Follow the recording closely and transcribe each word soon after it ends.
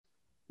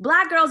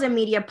Black Girls in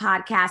Media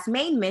podcast's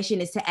main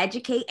mission is to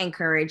educate,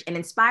 encourage, and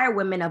inspire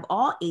women of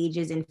all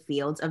ages and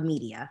fields of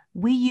media.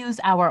 We use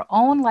our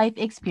own life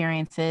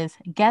experiences,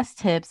 guest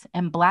tips,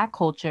 and Black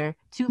culture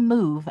to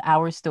move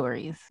our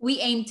stories. We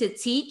aim to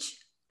teach,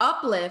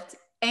 uplift,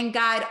 and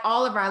guide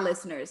all of our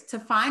listeners to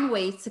find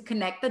ways to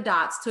connect the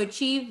dots to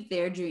achieve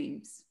their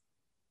dreams.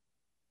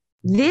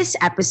 This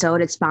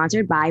episode is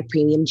sponsored by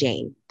Premium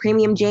Jane.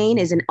 Premium Jane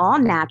is an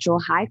all-natural,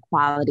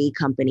 high-quality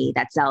company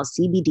that sells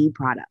CBD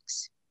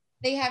products.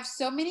 They have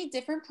so many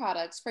different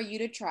products for you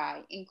to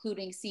try,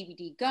 including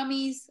CBD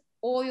gummies,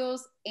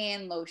 oils,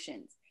 and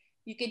lotions.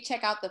 You can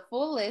check out the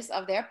full list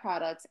of their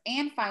products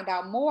and find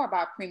out more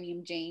about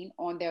Premium Jane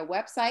on their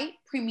website,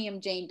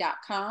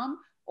 premiumjane.com,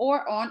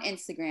 or on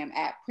Instagram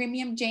at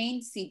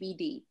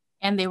premiumjanecbd.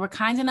 And they were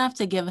kind enough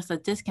to give us a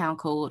discount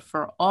code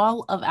for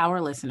all of our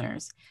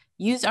listeners.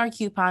 Use our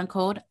coupon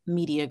code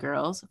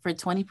MEDIAGIRLS for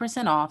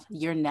 20% off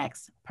your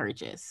next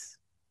purchase.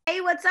 Hey,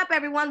 what's up,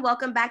 everyone?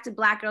 Welcome back to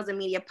Black Girls in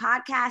Media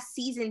podcast,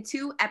 season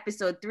 2,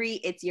 episode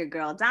 3. It's your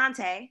girl,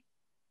 Dante.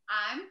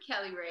 I'm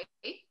Kelly Ray.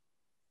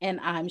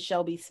 And I'm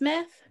Shelby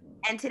Smith.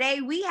 And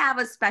today we have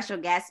a special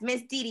guest,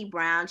 Miss Dee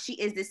Brown. She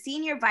is the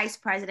Senior Vice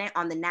President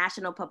on the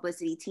National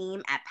Publicity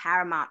Team at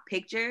Paramount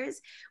Pictures.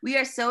 We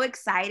are so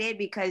excited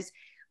because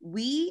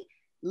we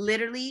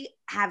literally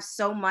have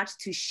so much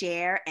to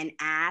share and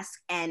ask.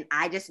 And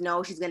I just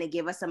know she's going to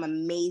give us some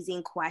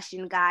amazing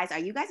questions, guys. Are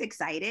you guys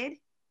excited?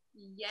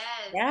 Yes.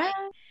 Yeah.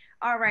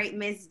 All right,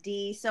 Miss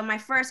D. So my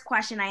first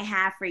question I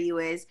have for you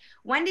is,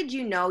 when did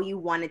you know you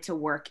wanted to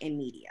work in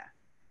media?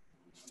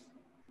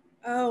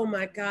 Oh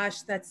my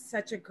gosh, that's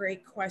such a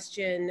great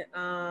question.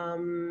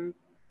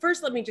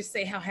 First, let me just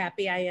say how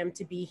happy I am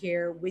to be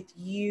here with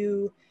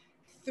you.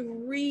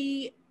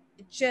 3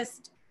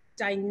 just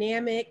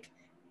dynamic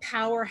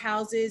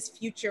powerhouses,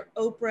 future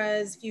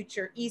Oprahs,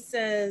 future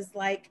Issas.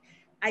 Like,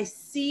 I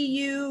see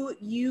you.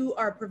 You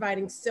are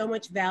providing so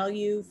much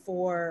value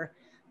for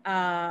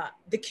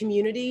the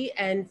community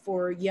and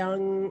for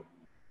young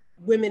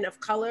women of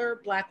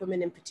color, Black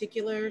women in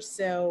particular.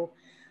 So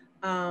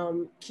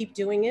keep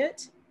doing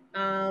it.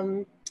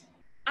 I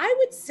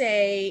would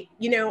say,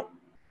 when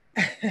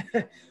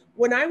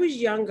I was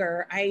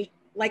younger, I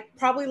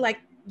probably like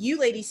you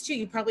ladies too,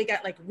 you probably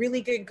got like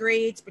really good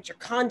grades, but your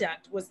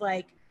conduct was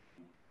like,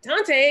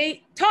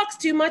 Dante talks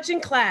too much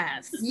in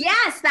class.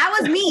 Yes, that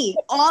was me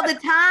all the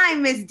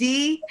time, Miss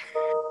D.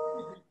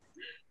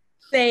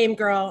 Same,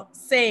 girl,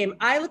 same.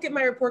 I look at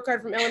my report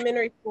card from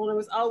elementary school and it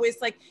was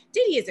always like,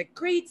 Diddy is a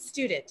great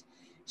student.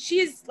 She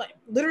is like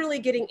literally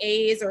getting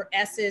A's or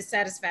S's,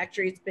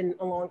 satisfactory. It's been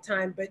a long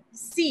time, but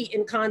C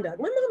in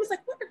conduct. My mom was like,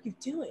 what are you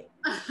doing?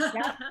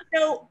 Yeah.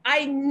 So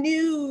I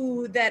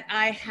knew that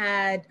I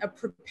had a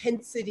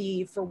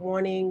propensity for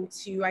wanting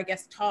to, I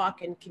guess,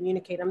 talk and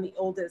communicate. I'm the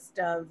oldest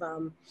of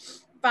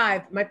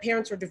 5. My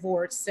parents were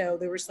divorced, so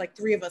there was like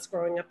 3 of us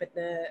growing up at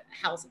the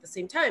house at the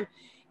same time.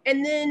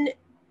 And then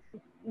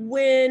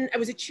when I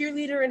was a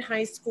cheerleader in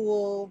high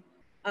school,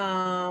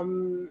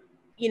 so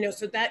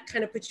that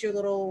kind of puts your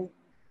little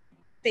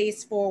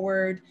face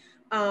forward.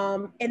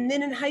 And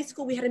then in high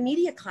school, we had a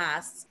media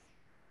class.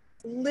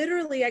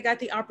 Literally, I got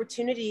the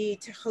opportunity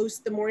to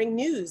host the morning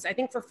news. I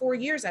think for 4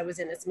 years, I was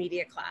in this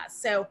media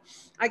class. So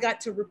I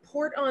got to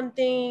report on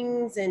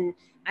things, and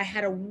I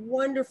had a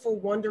wonderful,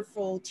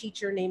 wonderful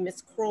teacher named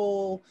Miss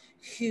Kroll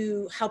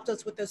who helped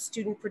us with those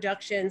student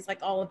productions, like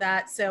all of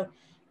that. So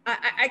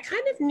I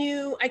kind of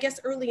knew, I guess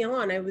early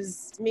on, I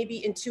was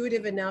maybe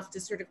intuitive enough to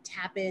sort of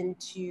tap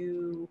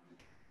into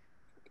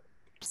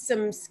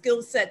some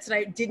skill sets that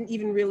I didn't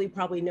even really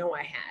probably know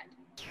I had.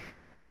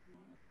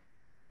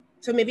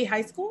 So maybe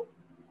high school?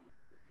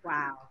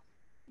 Wow.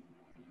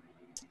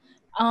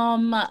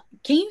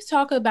 Can you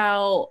talk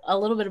about a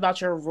little bit about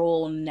your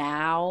role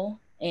now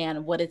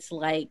and what it's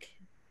like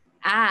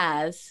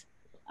as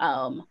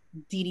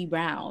Dee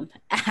Brown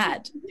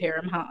at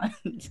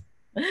Paramount?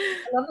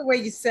 I love the way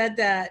you said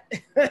that.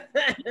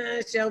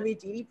 Shelby,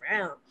 Dee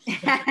Brown.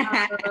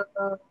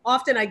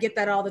 Often I get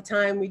that all the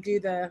time. We do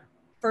the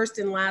first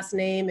and last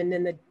name and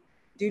then the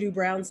Doo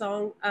Brown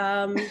song.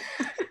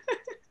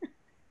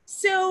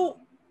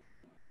 So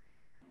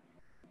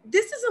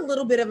this is a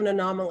little bit of an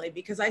anomaly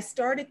because I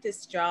started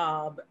this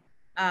job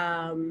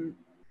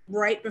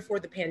right before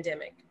the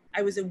pandemic.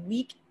 I was a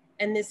week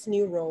in this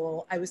new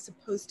role. I was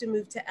supposed to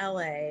move to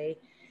LA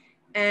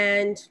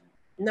and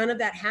none of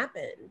that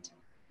happened.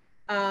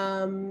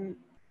 And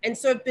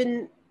so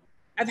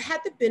I've had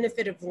the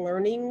benefit of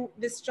learning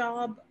this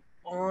job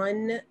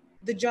on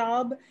the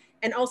job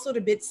and also at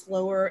a bit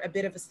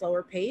of a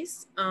slower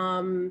pace.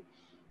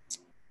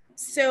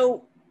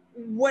 So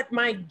what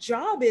my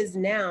job is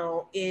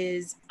now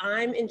is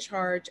I'm in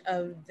charge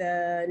of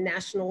the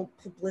national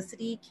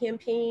publicity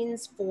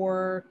campaigns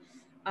for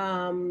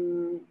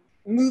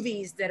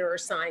movies that are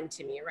assigned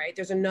to me, right?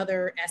 There's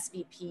another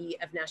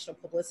SVP of national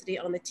publicity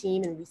on the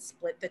team and we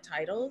split the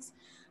titles.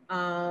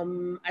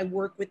 I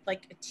work with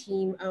like a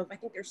team of, I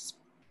think there's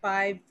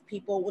 5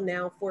 people, well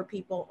now 4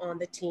 people on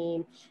the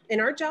team.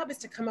 And our job is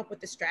to come up with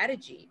the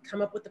strategy,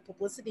 come up with the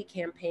publicity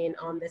campaign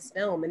on this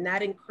film. And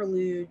that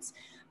includes,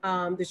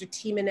 there's a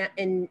team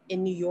in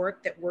New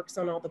York that works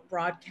on all the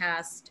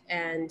broadcast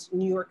and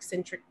New York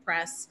centric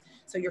press.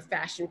 So your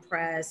fashion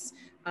press,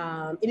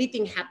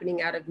 anything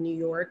happening out of New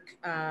York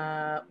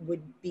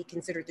would be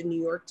considered the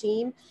New York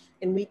team.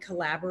 And we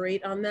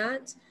collaborate on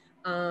that.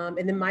 And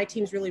then my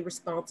team's really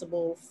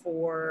responsible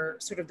for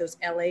sort of those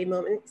LA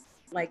moments,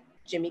 like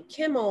Jimmy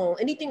Kimmel,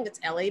 anything that's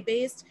LA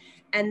based.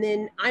 And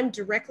then I'm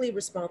directly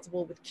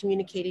responsible with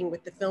communicating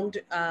with the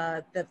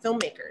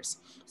filmmakers.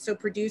 So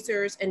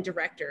producers and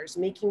directors,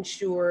 making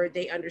sure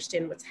they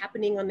understand what's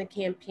happening on the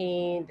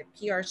campaign, the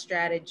PR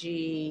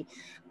strategy,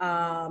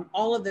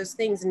 all of those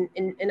things.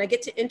 And I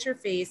get to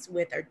interface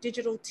with our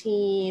digital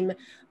team,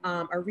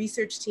 our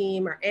research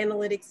team, our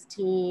analytics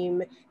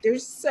team.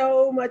 There's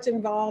so much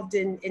involved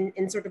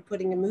in sort of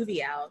putting a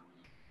movie out,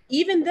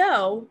 even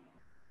though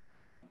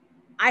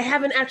I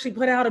haven't actually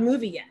put out a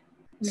movie yet.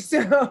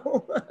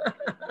 So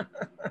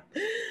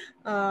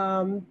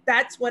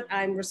that's what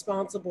I'm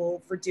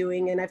responsible for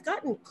doing. And I've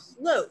gotten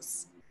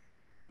close,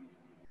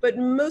 but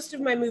most of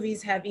my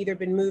movies have either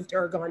been moved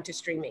or gone to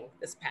streaming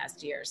this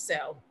past year.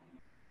 So,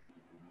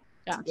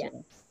 Gotcha. yeah.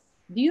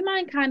 Do you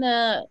mind kind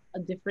of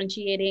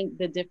differentiating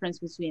the difference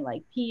between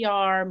like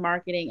PR,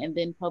 marketing, and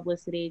then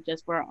publicity,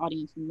 just for our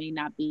audience who may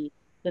not be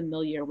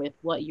familiar with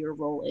what your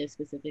role is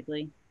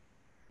specifically?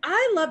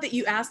 I love that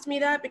you asked me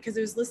that, because I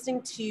was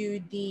listening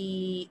to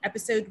the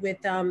episode with,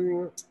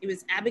 it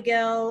was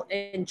Abigail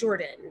and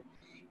Jordan.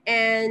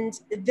 And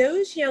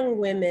those young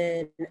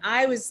women,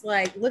 I was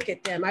like, look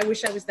at them. I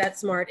wish I was that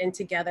smart and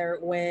together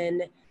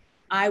when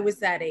I was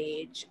that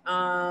age.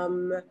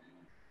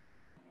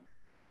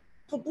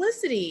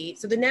 Publicity,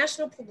 so the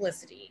national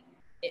publicity,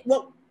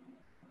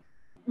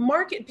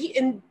 market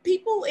and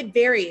people, it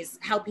varies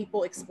how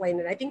people explain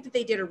it. I think that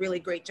they did a really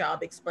great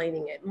job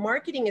explaining it.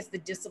 Marketing is the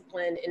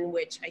discipline in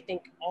which I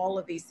think all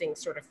of these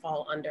things sort of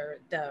fall under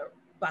the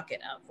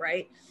bucket of,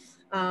 right?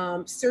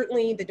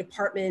 Certainly the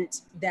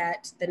department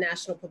that the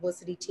national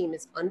publicity team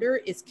is under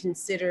is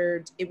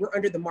considered, we're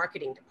under the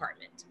marketing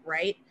department,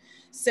 right?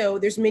 So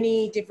there's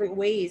many different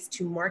ways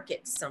to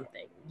market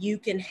something. You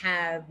can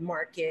have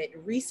market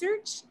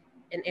research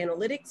and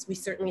analytics. We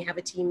certainly have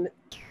a team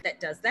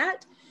that does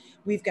that.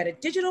 We've got a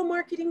digital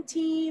marketing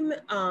team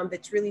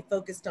that's really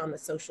focused on the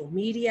social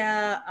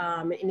media,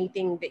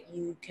 anything that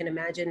you can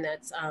imagine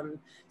that's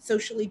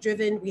socially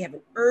driven. We have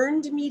an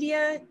earned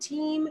media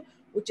team,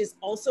 which is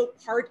also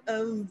part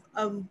of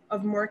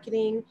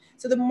marketing.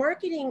 So the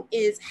marketing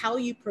is how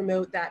you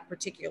promote that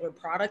particular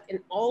product, and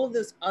all of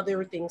those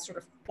other things sort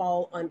of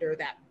fall under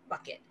that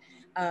bucket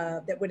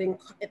that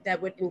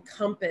would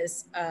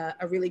encompass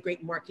a really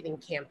great marketing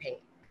campaign.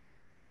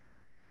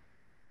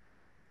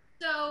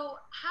 So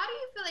how do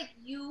you feel like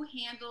you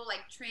handle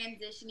like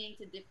transitioning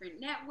to different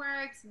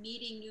networks,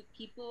 meeting new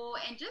people,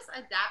 and just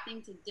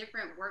adapting to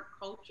different work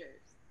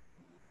cultures?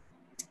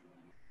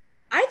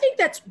 I think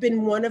that's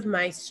been one of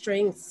my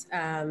strengths,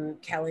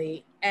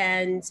 Kelly.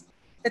 And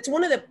that's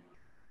one of the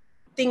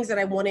things that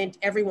I wanted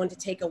everyone to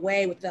take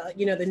away with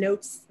the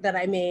notes that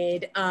I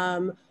made,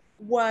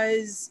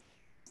 was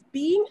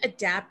being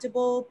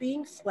adaptable,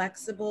 being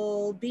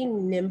flexible,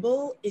 being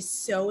nimble is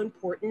so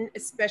important,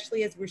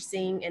 especially as we're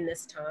seeing in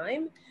this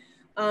time.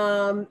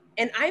 And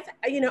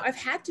I've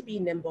had to be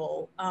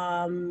nimble.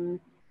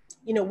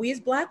 We as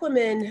Black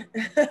women,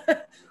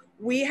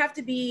 we have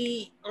to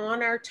be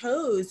on our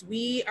toes.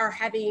 We are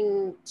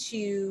having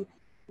to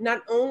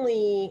not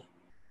only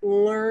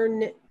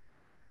learn,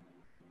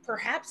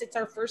 perhaps it's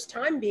our first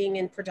time being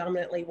in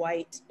predominantly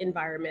white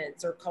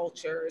environments or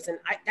cultures. And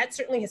that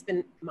certainly has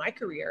been my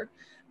career.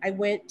 I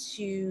went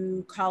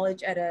to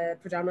college at a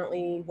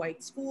predominantly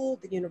white school,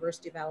 the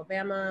University of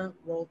Alabama,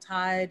 Roll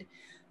Tide.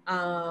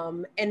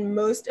 And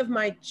most of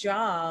my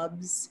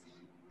jobs,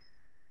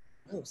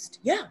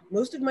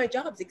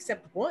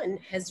 except one,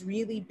 has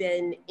really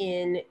been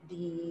in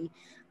the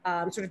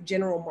sort of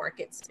general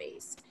market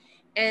space.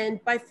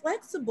 And by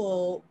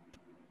flexible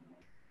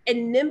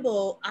and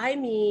nimble, I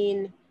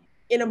mean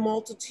in a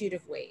multitude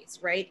of ways,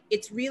 right?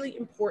 It's really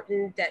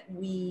important that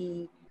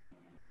we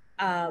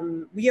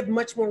have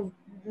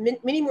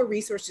many more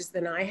resources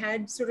than I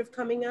had sort of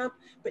coming up,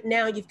 but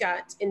now you've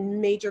got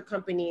in major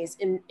companies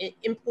in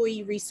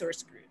employee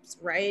resource groups,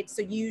 right?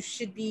 So you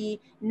should be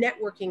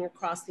networking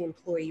across the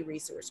employee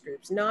resource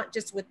groups, not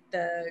just with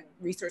the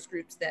resource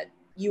groups that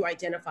you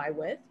identify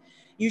with.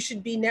 You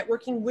should be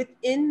networking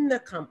within the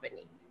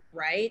company,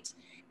 right?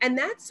 And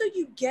that's so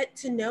you get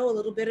to know a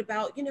little bit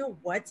about,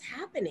 what's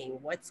happening,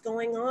 what's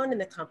going on in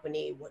the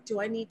company, what do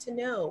I need to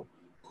know,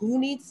 who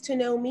needs to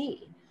know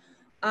me?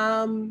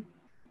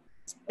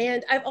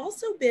 And I've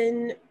also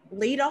been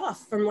laid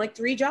off from like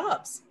 3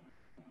 jobs.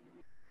 Wow.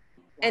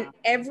 And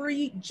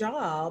every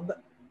job,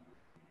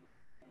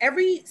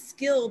 every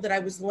skill that I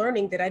was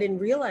learning that I didn't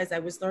realize I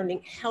was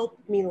learning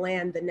helped me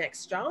land the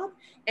next job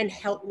and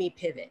helped me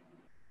pivot,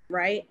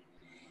 right?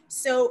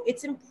 So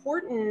it's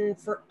important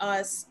for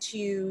us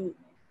to,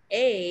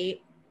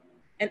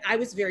 And I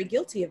was very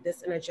guilty of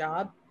this in a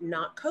job,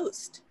 not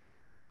coast,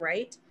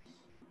 right?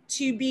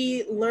 To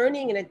be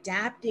learning and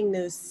adapting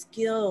those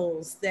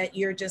skills that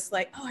you're just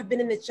like, oh, I've been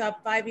in this job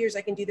 5 years,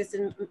 I can do this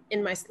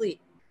in my sleep.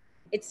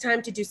 It's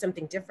time to do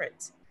something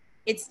different.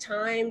 It's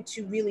time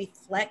to really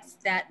flex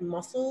that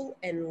muscle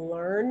and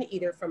learn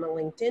either from a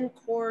LinkedIn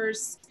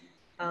course,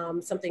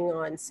 something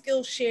on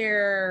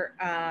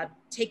Skillshare,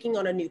 taking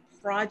on a new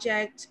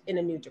project in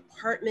a new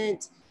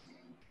department.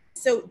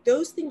 So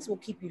those things will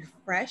keep you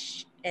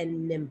fresh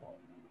and nimble.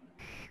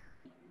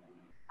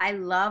 I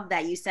love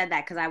that you said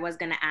that, because I was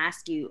going to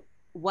ask you,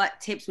 what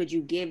tips would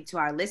you give to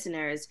our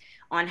listeners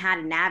on how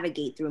to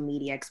navigate through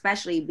media,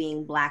 especially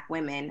being Black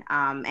women?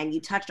 And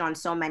you touched on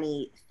so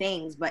many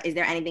things, but is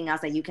there anything else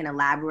that you can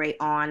elaborate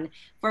on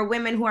for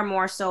women who are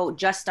more so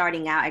just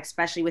starting out,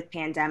 especially with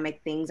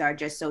pandemic, things are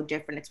just so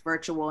different. It's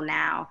virtual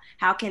now.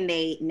 How can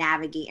they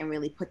navigate and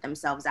really put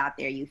themselves out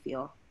there, you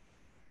feel?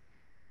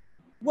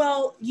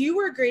 Well, you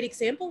were a great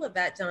example of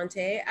that,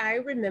 Dante. I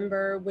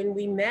remember when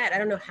we met, I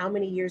don't know how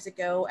many years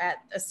ago, at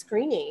a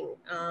screening.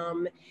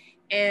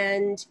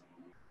 And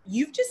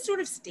you've just sort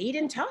of stayed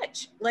in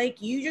touch.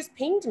 Like, you just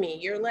pinged me.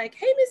 You're like,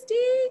 hey, Miss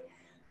D,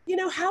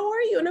 how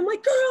are you? And I'm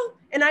like, girl.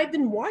 And I've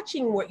been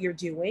watching what you're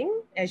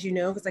doing, as you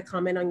know, because I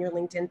comment on your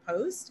LinkedIn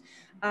post.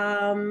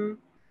 The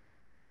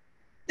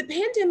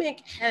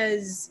pandemic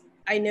has,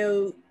 I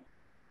know,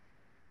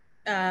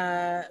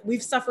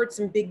 we've suffered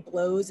some big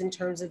blows in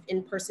terms of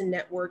in-person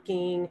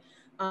networking,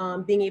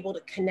 being able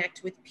to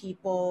connect with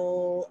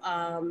people,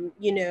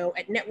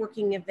 at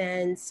networking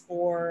events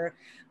or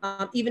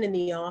even in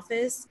the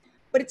office.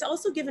 But it's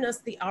also given us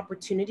the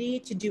opportunity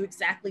to do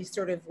exactly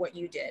sort of what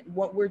you did,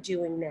 what we're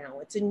doing now.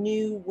 It's a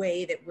new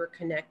way that we're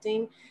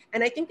connecting.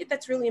 And I think that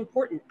that's really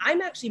important.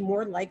 I'm actually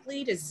more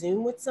likely to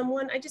Zoom with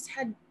someone. I just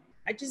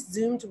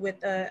Zoomed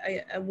with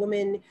a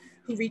woman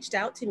who reached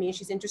out to me.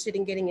 She's interested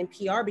in getting in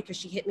PR because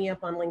she hit me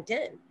up on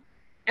LinkedIn.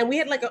 And we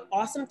had like an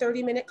awesome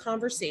 30-minute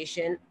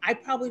conversation. I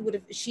probably would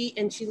have, she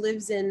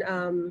lives in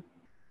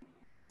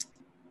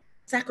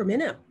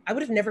Sacramento. I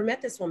would have never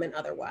met this woman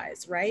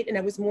otherwise, right? And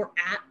I was more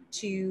apt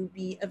to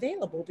be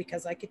available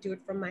because I could do it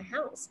from my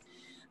house.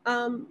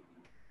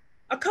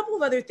 A couple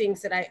of other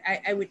things that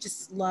I would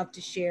just love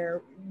to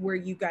share where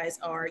you guys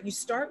are. You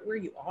start where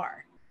you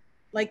are.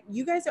 Like,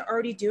 you guys are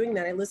already doing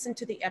that. I listened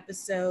to the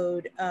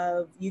episode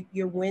of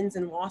your wins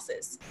and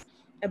losses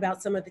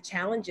about some of the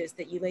challenges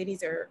that you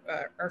ladies are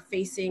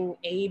facing,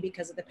 A,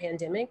 because of the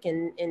pandemic,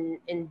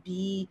 and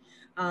B,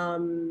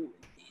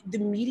 the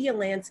media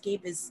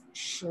landscape is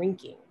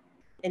shrinking,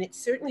 and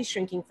it's certainly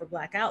shrinking for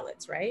Black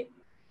outlets, right?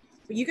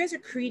 But you guys are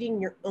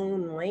creating your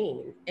own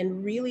lane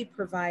and really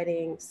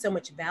providing so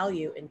much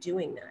value in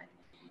doing that.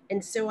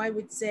 And so I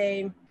would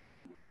say,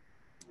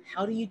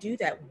 how do you do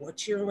that?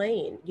 What's your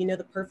lane?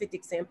 The perfect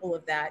example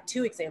of that,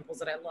 two examples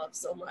that I love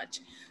so much.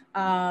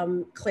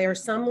 Claire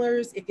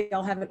Sumlers, if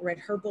y'all haven't read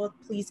her book,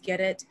 please get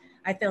it.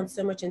 I found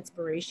so much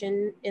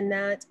inspiration in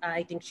that.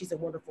 I think she's a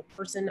wonderful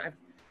person. I've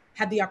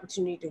had the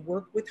opportunity to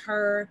work with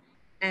her,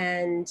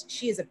 and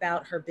she is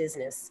about her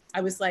business.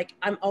 I was like,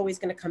 I'm always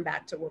going to come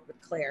back to work with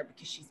Claire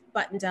because she's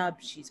buttoned up,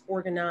 she's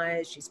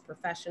organized, she's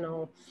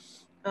professional.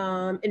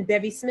 And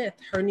Bevy Smith,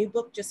 her new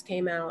book just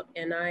came out,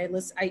 and I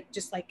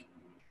just like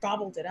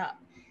gobbled it up.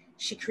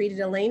 She created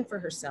a lane for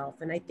herself,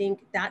 and I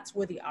think that's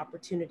where the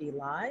opportunity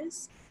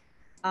lies.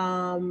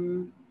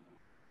 The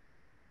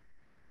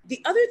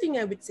other thing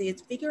I would say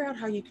is figure out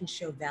how you can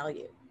show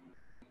value.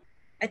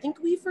 I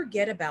think we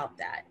forget about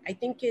that. I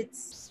think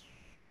it's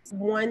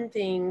one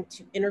thing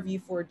to interview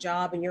for a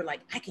job and you're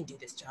like, I can do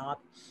this job.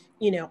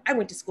 I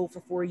went to school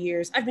for 4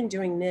 years. I've been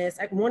doing this.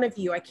 One of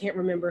you, I can't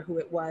remember who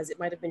it was. It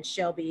might've been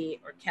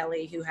Shelby or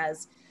Kelly, who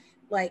has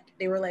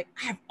they were like,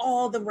 I have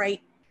all the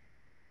right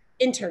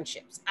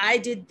internships. I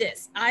did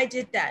this, I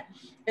did that.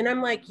 And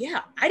I'm like,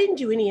 yeah, I didn't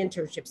do any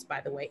internships,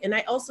 by the way. And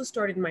I also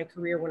started my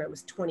career when I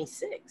was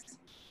 26.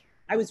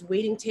 I was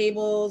waiting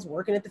tables,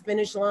 working at the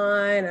finish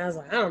line. I was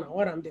like, I don't know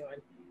what I'm doing.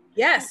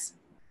 Yes.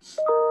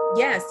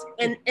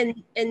 And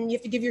you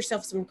have to give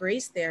yourself some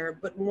grace there.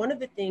 But one of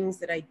the things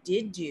that I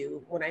did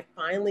do when I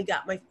finally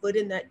got my foot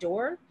in that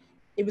door,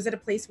 it was at a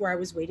place where I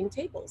was waiting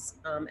tables.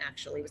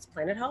 Actually, it was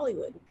Planet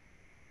Hollywood.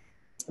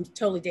 I'm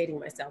totally dating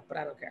myself, but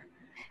I don't care.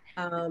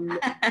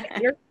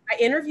 I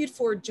interviewed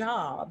for a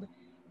job,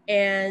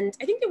 and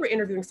I think they were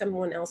interviewing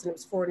someone else, and it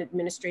was for an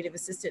administrative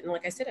assistant. And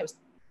like I said, I was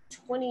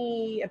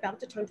 20,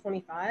 about to turn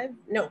 25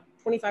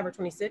 or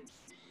 26.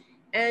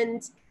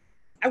 And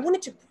I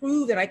wanted to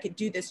prove that I could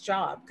do this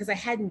job because I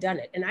hadn't done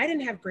it. And I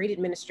didn't have great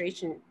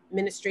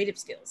administrative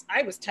skills.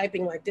 I was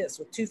typing like this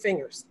with 2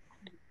 fingers.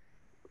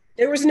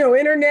 There was no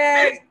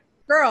internet.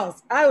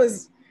 Girls,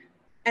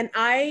 and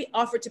I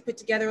offered to put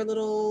together a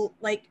little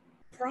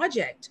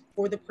project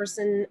for the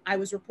person I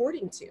was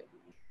reporting to.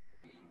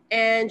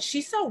 And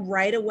she saw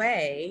right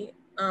away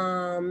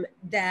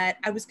that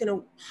I was going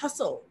to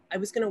hustle. I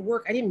was going to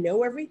work. I didn't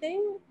know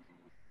everything,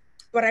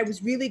 but I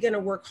was really going to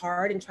work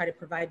hard and try to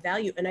provide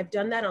value. And I've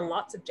done that on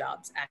lots of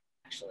jobs,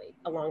 actually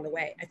along the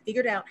way. I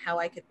figured out how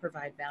I could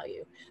provide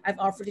value. I've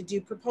offered to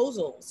do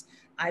proposals.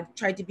 I've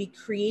tried to be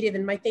creative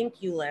in my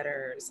thank you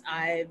letters.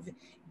 I've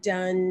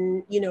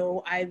done,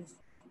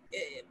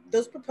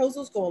 those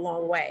proposals go a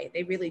long way.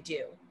 They really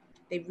do.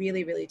 They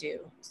really, really do.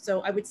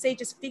 So I would say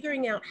just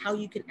figuring out how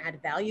you can add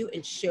value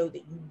and show that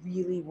you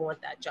really want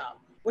that job.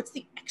 What's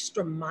the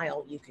extra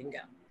mile you can go?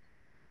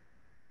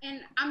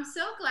 And I'm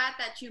so glad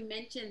that you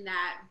mentioned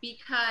that,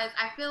 because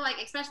I feel like,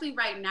 especially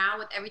right now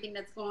with everything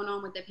that's going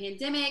on with the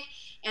pandemic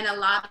and a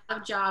lot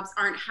of jobs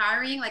aren't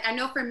hiring. Like, I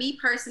know for me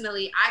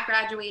personally, I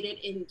graduated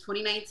in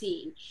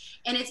 2019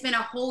 and it's been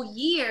a whole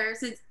year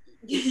since,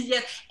 yeah,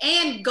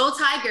 and go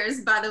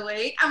Tigers, by the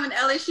way. I'm an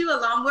LSU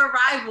alum, we're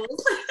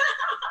rivals.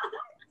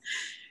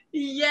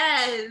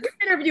 Yes. This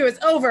interview is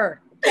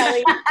over,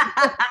 Kelly.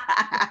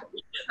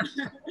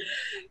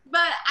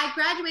 But I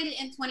graduated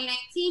in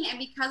 2019, and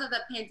because of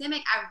the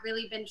pandemic, I've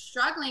really been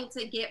struggling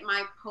to get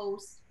my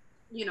post,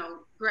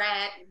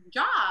 grad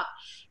job.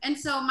 And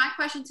so my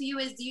question to you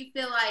is, do you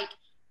feel like,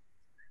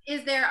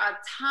 is there a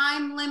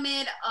time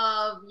limit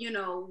of,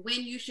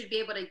 when you should be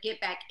able to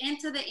get back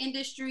into the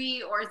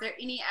industry, or is there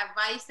any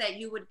advice that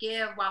you would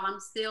give while I'm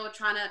still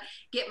trying to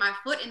get my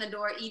foot in the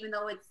door, even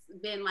though it's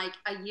been like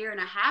a year and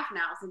a half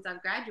now since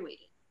I've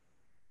graduated?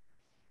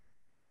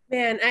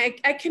 Man,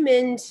 I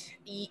commend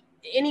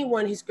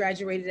anyone who's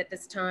graduated at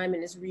this time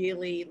and is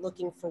really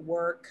looking for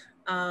work.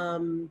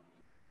 I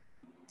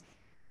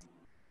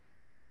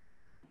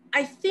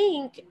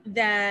think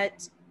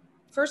that,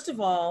 first of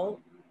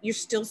all, you're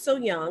still so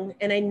young,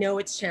 and I know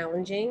it's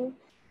challenging.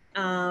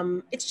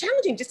 It's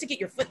challenging just to get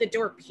your foot in the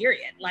door,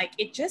 period. Like,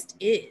 it just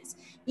is.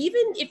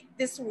 Even if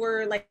this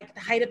were like the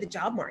height of the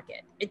job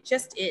market, it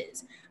just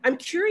is. I'm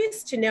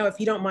curious to know, if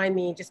you don't mind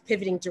me just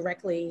pivoting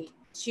directly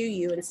to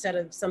you instead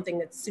of something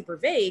that's super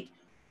vague,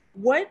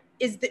 what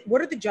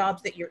are the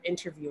jobs that you're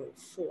interviewing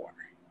for?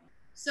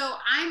 So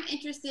I'm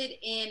interested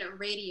in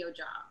radio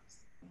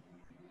jobs.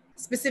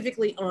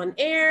 Specifically on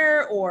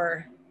air,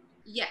 or?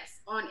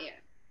 Yes, on air.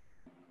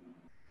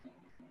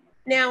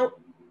 Now,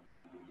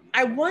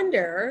 I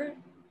wonder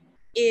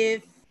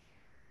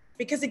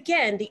because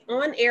again, the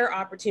on-air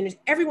opportunities,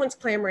 everyone's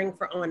clamoring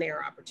for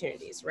on-air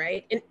opportunities,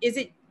 right? And is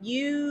it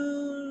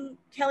you,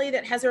 Kelly,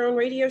 that has her own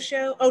radio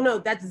show? Oh no,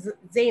 that's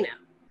Zaina.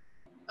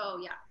 Oh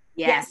yeah.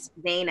 Yes,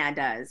 Zaina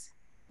does.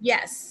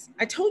 Yes,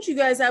 I told you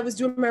guys I was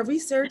doing my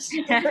research.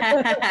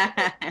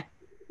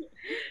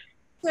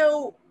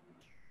 So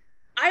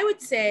I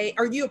would say,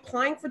 are you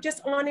applying for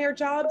just on-air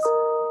jobs?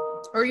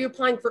 Or are you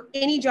applying for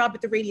any job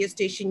at the radio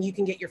station where you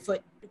can get your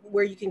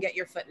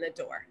foot in the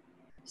door?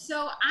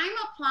 So I'm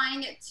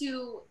applying it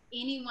to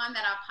anyone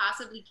that I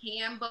possibly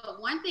can.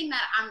 But one thing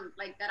that I've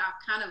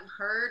kind of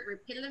heard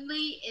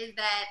repeatedly is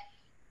that,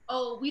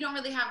 oh, we don't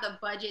really have the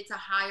budget to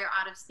hire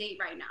out of state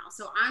right now.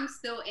 So I'm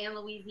still in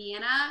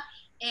Louisiana,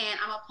 and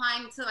I'm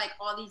applying to like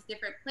all these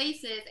different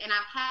places. And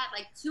I've had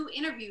like 2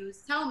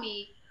 interviews tell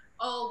me,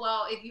 oh,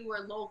 well, if you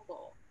were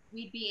local,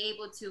 we'd be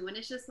able to. And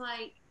it's just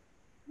like,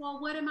 well,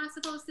 what am I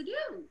supposed to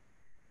do?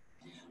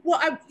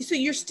 Well, so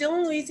you're still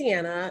in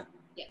Louisiana.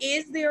 Yes.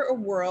 Is there a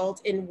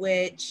world in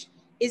which,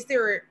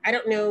 I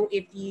don't know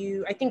if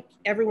I think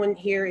everyone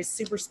here is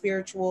super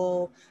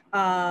spiritual,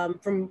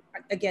 from,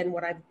 again,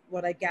 what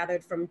I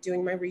gathered from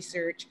doing my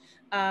research.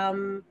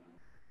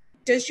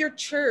 Does your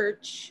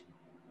church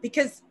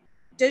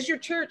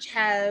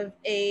have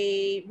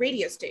a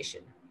radio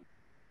station?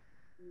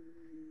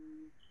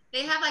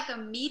 They have like a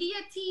media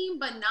team,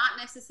 but not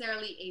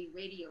necessarily a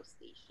radio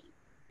station.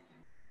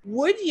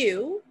 Would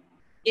you,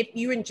 if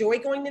you enjoy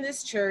going to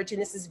this church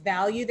and this is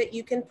value that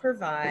you can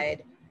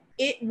provide,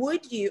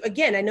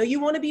 again, I know you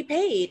want to be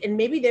paid, and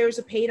maybe there's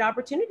a paid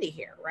opportunity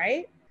here,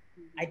 right?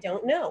 I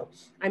don't know.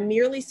 I'm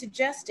merely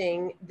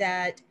suggesting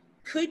that,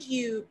 could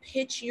you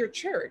pitch your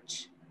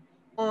church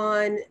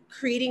on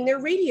creating their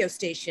radio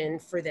station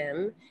for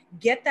them,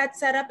 get that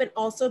set up, and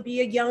also be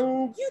a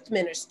young youth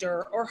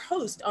minister or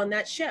host on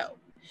that show?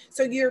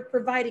 So you're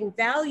providing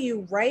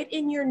value right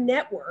in your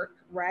network,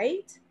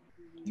 right?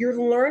 You're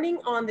learning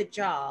on the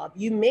job.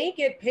 You may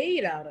get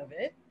paid out of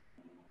it.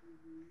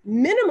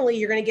 Minimally,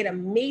 you're going to get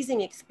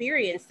amazing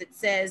experience that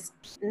says,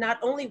 not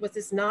only was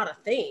this not a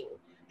thing,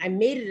 I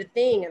made it a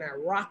thing and I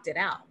rocked it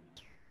out.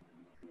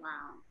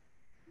 Wow.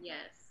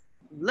 Yes.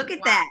 Look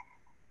at that.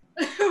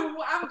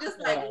 I'm just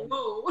like,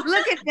 whoa.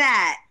 Look at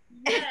that.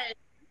 Yes.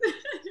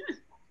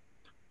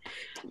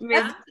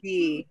 Miss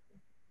D.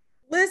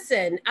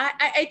 Listen,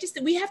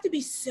 we have to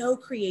be so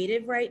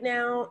creative right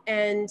now.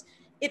 And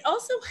it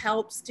also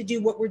helps to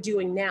do what we're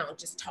doing now,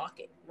 just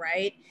talking,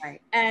 right?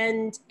 Right.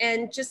 And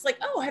just like,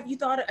 oh, have you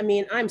thought,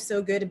 I'm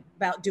so good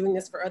about doing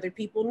this for other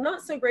people,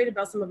 not so great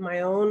about some of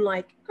my own,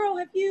 like, girl,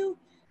 have you?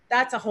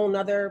 That's a whole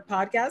nother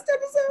podcast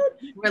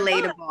episode.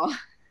 Relatable.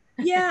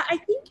 Yeah, I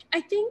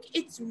think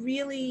it's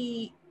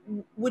really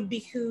would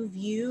behoove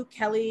you,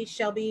 Kelly,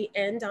 Shelby,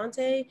 and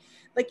Dante.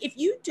 Like, if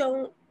you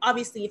don't,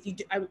 obviously, if you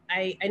do,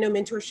 I know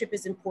mentorship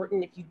is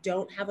important. If you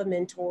don't have a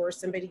mentor,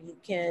 somebody you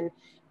can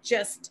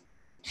just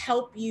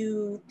help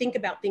you think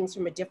about things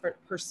from a different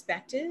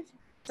perspective,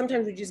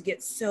 sometimes we just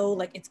get so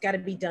like, it's got to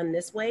be done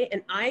this way.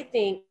 And I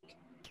think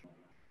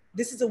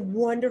this is a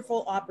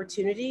wonderful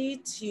opportunity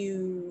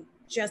to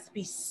just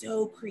be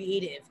so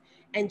creative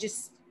and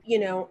just, you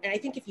know, and I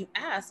think if you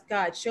ask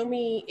God, show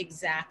me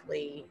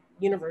exactly,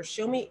 universe,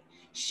 show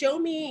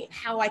me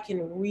how I can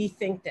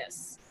rethink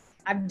this.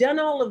 I've done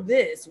all of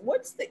this.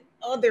 What's the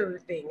other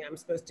thing I'm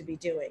supposed to be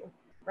doing?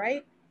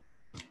 Right?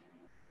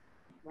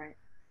 Right.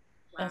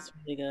 That's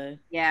really good.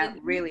 Yeah,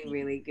 really,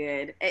 really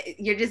good.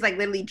 You're just like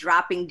literally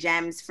dropping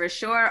gems for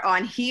sure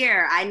on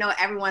here. I know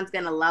everyone's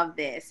going to love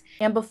this.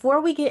 And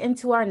before we get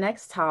into our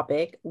next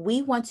topic,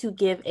 we want to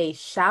give a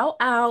shout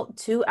out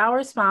to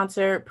our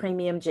sponsor,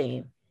 Premium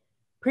Jane.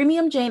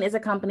 Premium Jane is a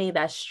company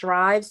that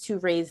strives to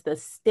raise the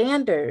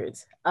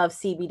standards of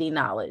CBD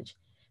knowledge.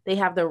 They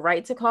have the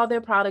right to call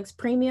their products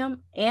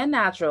premium and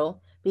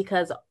natural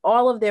because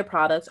all of their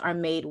products are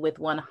made with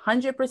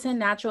 100%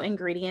 natural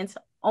ingredients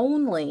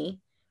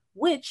only,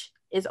 which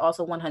is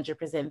also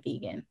 100%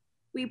 vegan.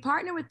 We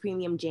partner with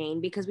Premium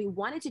Jane because we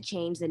wanted to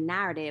change the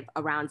narrative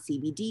around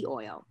CBD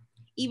oil.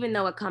 Even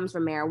though it comes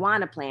from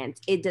marijuana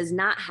plants, it does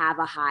not have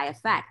a high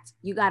effect.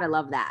 You gotta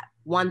love that.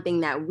 One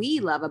thing that we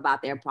love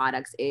about their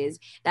products is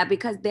that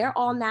because they're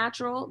all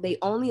natural, they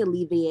only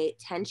alleviate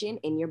tension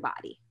in your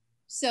body.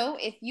 So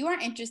if you are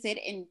interested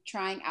in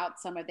trying out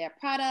some of their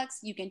products,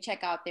 you can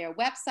check out their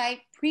website,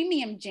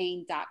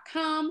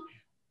 premiumjane.com,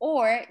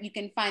 or you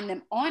can find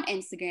them on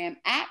Instagram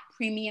at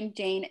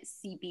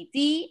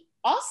premiumjanecbd.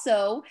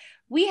 Also,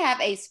 we have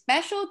a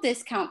special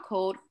discount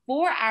code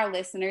for our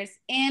listeners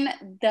in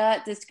the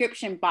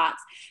description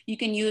box. You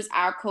can use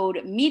our code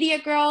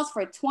MediaGirls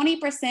for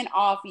 20%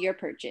 off your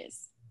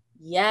purchase.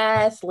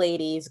 Yes,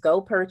 ladies, go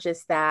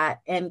purchase that.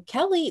 And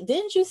Kelly,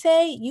 didn't you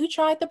say you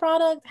tried the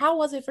product? How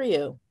was it for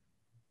you?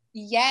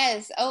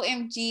 Yes,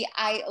 OMG,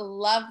 I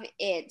love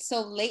it.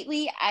 So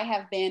lately I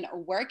have been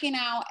working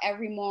out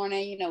every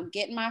morning, you know,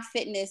 getting my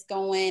fitness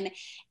going.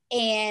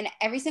 And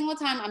every single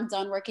time I'm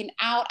done working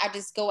out, I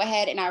just go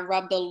ahead and I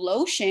rub the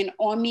lotion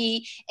on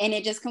me, and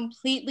it just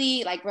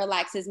completely like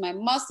relaxes my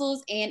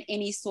muscles and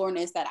any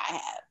soreness that I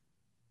have.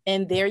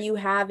 And there you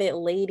have it,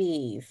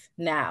 ladies.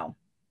 Now,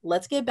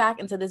 let's get back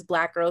into this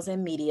Black Girls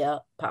in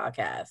Media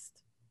podcast.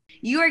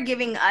 You are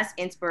giving us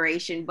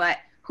inspiration, but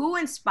who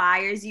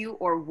inspires you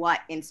or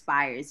what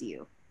inspires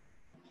you?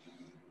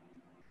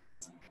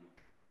 I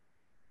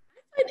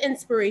find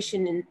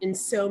inspiration in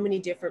so many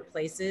different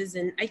places.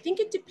 And I think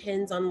it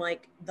depends on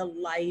like the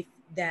life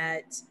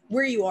that,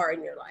 where you are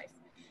in your life.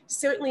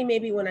 Certainly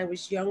maybe when I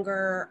was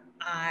younger,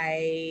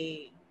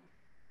 I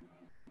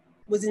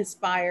was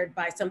inspired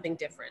by something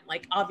different.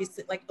 Like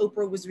obviously like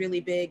Oprah was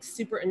really big,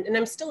 super, and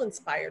I'm still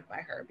inspired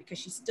by her because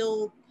she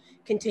still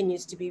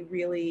continues to be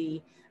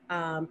really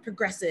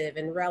progressive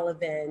and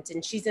relevant,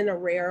 and she's in a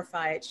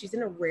rarefied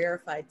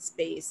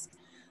space.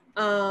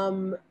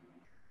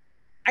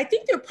 I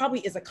think there probably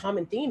is a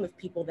common theme of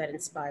people that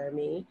inspire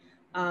me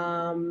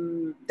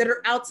that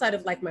are outside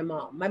of like my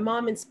mom. My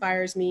mom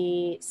inspires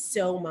me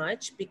so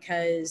much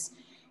because,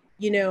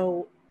 you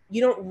know, you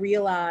don't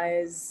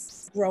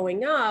realize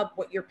growing up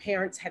what your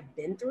parents have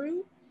been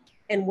through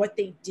and what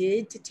they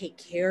did to take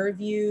care of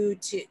you,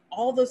 to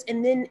all those.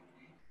 And then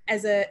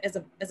as a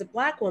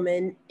Black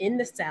woman in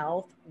the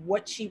South,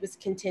 what she was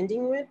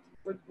contending with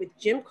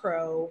Jim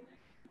Crow,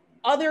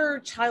 other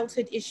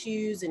childhood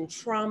issues and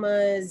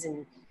traumas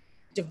and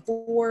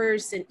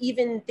divorce, and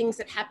even things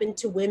that happened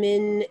to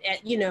women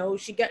at, you know,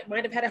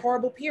 might have had a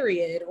horrible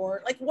period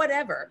or like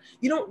whatever.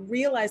 You don't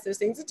realize those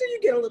things until you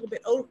get a little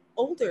bit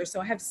older. So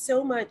I have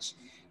so much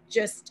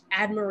just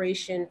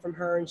admiration from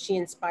her, and she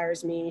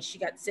inspires me. She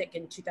got sick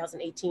in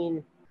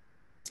 2018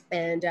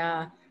 and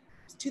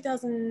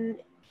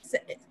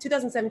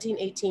 2017,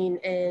 18,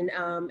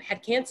 and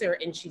had cancer,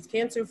 and she's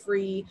cancer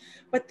free.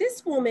 But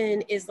this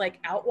woman is like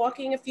out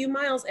walking a few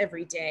miles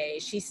every day.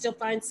 She still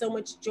finds so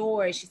much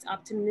joy. She's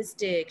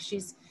optimistic.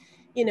 She's,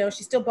 you know,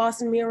 she's still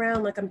bossing me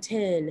around like I'm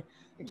 10.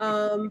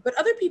 But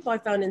other people I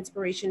found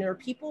inspiration are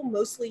people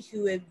mostly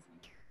who have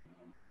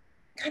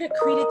kind of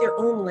created their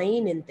own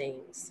lane in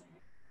things.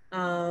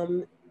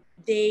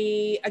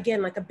 They,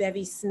 again, like a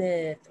Bevy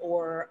Smith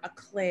or a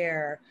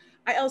Claire.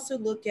 I also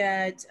look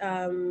at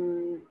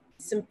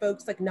some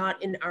folks like not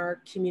in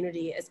our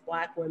community as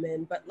Black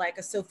women, but like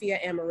a Sophia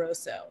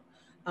Amoroso,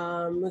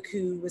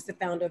 who was the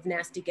founder of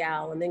Nasty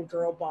Gal and then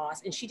Girl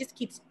Boss. And she just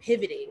keeps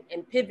pivoting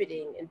and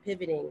pivoting and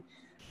pivoting.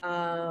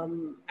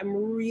 I'm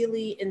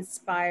really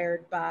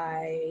inspired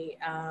by,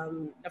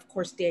 of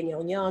course,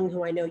 Danielle Young,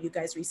 who I know you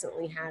guys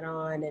recently had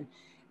on.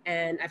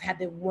 And I've had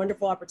the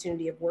wonderful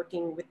opportunity of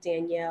working with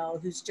Danielle,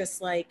 who's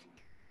just like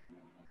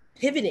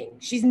pivoting.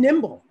 She's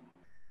nimble,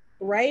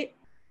 right?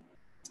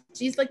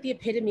 She's like the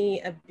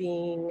epitome of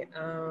being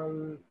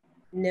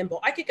nimble.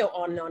 I could go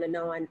on and on and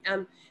on.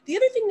 The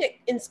other thing that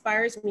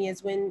inspires me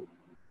is when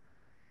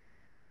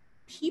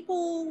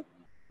people,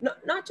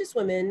 not just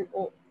women,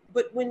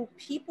 but when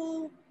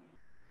people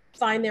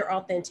find their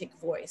authentic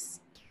voice,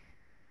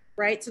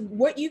 right? So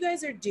what you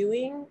guys are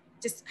doing,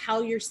 just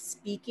how you're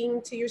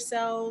speaking to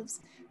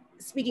yourselves,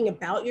 speaking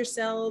about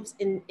yourselves,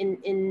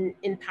 in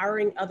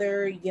empowering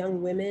other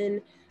young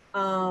women,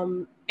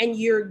 and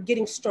you're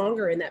getting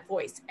stronger in that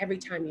voice every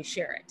time you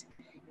share it.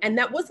 And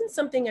that wasn't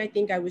something I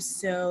think I was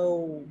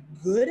so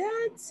good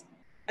at.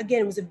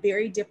 Again, it was a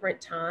very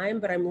different time,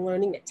 but I'm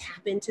learning to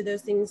tap into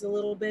those things a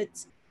little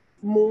bit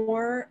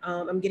more.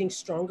 I'm getting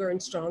stronger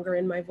and stronger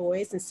in my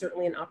voice, and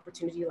certainly an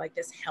opportunity like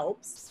this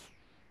helps.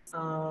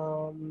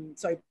 So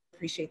I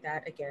appreciate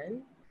that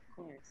again. Of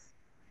course.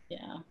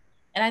 Yeah.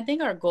 And I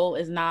think our goal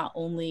is not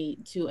only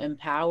to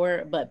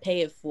empower, but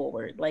pay it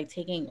forward, like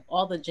taking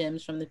all the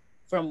gems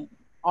from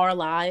our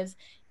lives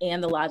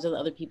and the lives of the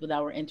other people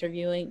that we're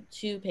interviewing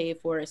to pay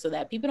it forward so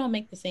that people don't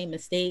make the same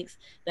mistakes,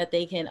 that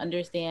they can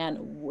understand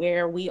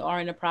where we are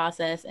in the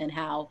process and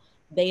how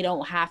they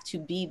don't have to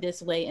be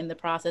this way in the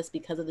process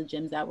because of the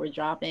gems that we're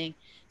dropping.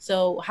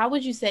 So how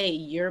would you say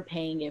you're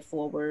paying it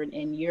forward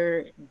in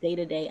your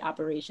day-to-day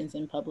operations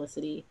and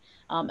publicity,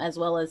 as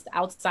well as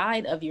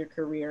outside of your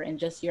career and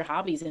just your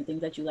hobbies and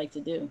things that you like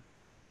to do?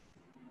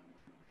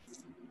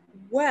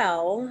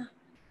 Well,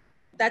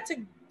 that's a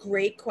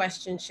great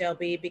question,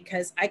 Shelby,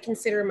 because I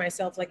consider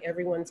myself like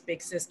everyone's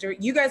big sister.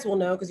 You guys will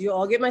know because you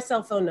all get my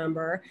cell phone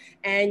number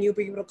and you'll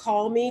be able to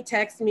call me,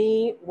 text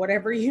me,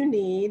 whatever you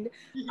need.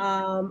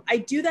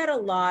 I do that a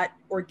lot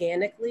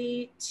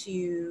organically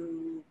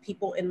to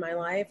people in my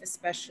life,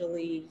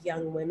 especially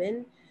young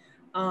women.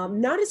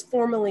 Not as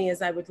formally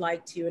as I would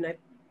like to. And I've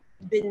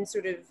been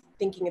sort of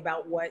thinking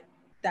about what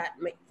that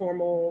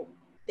formal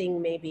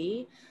thing may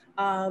be.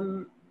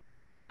 I'm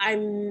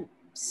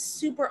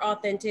super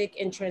authentic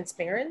and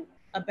transparent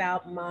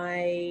about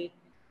my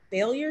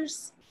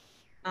failures,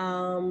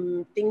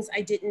 things I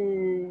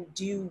didn't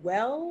do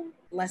well,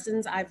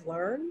 lessons I've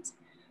learned.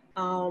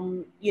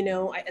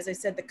 As I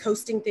said, the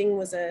coasting thing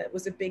was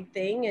a big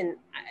thing, and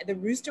the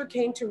rooster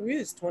came to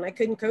roost when I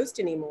couldn't coast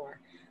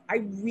anymore. I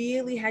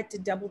really had to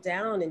double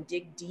down and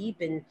dig deep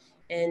and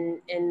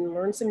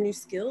learn some new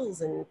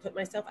skills and put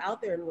myself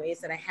out there in ways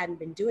that I hadn't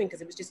been doing,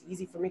 because it was just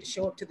easy for me to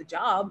show up to the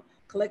job,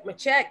 collect my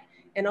check,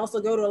 and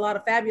also go to a lot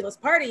of fabulous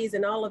parties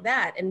and all of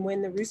that. And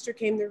when the rooster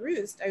came to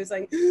roost, I was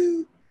like,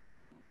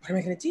 what am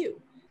I going to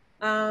do?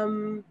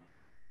 And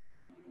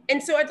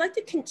so I'd like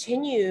to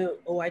continue.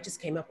 Oh, I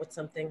just came up with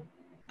something.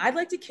 I'd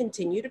like to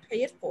continue to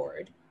pay it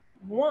forward.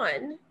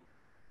 One,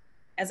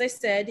 as I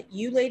said,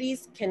 you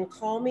ladies can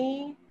call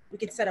me. We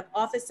can set up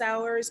office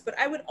hours, but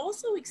I would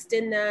also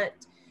extend that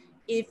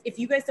if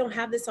you guys don't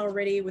have this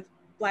already with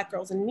Black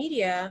Girls in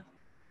Media,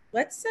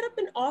 let's set up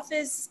an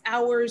office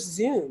hours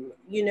Zoom.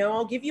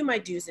 I'll give you my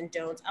do's and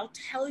don'ts. I'll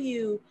tell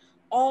you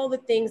all the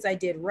things I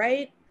did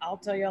right. I'll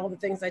tell you all the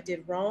things I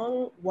did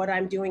wrong, what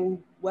I'm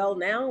doing well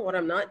now, what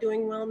I'm not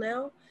doing well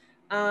now.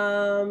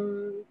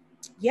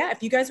 Yeah,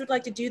 if you guys would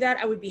like to do that,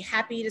 I would be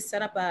happy to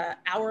set up a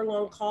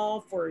hour-long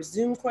call for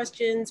Zoom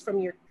questions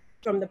from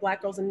the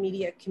Black Girls in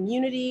Media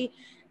community.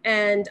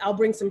 And I'll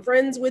bring some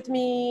friends with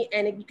me,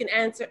 and you can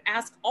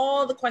ask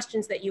all the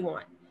questions that you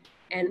want.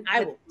 And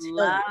I will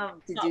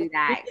love to do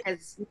that,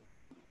 because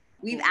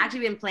we've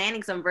actually been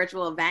planning some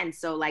virtual events.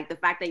 So like the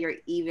fact that you're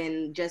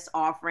even just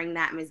offering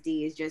that, Ms.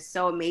 D, is just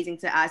so amazing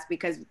to us,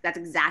 because that's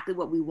exactly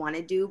what we want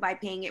to do by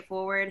paying it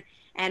forward.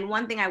 And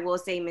one thing I will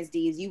say, Ms.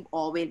 D, is you've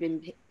always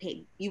been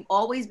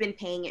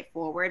paying it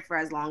forward for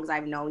as long as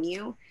I've known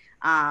you.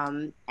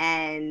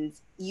 And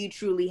you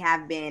truly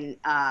have been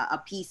a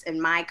piece in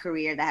my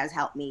career that has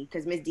helped me,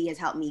 because Ms. D has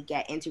helped me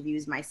get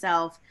interviews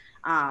myself.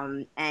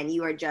 And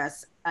you are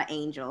just an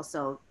angel.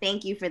 So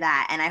thank you for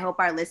that. And I hope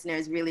our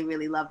listeners really,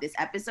 really love this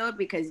episode,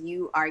 because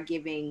you are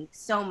giving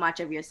so much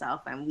of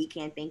yourself, and we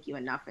can't thank you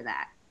enough for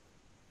that.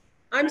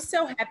 I'm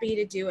so happy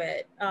to do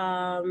it.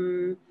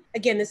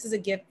 Again, this is a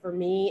gift for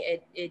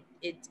me.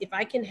 If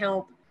I can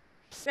help,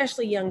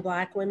 especially young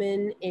Black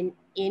women in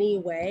any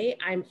way,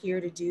 I'm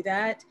here to do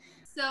that.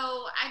 So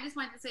I just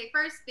wanted to say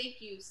first,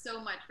 thank you so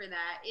much for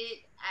that.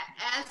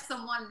 As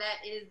someone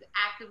that is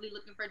actively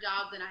looking for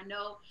jobs, and I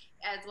know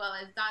as well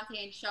as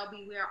Dante and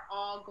Shelby, we are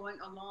all going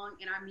along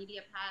in our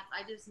media paths.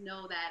 I just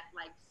know that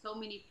like so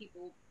many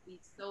people be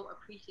so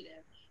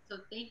appreciative. So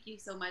thank you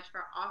so much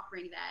for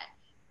offering that.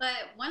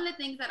 But one of the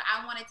things that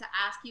I wanted to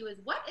ask you is,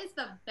 what is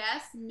the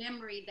best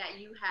memory that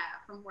you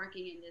have from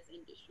working in this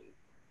industry?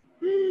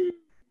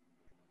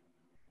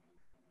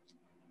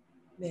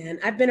 Man,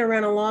 I've been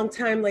around a long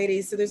time,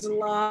 ladies, so there's a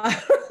lot,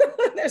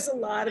 there's a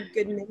lot of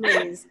good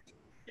memories.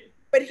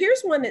 But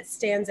here's one that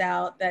stands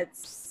out. I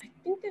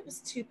think that was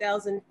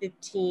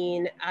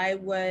 2015. I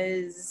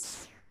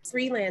was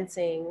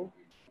freelancing,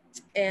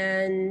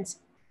 and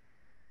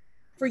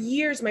for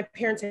years, my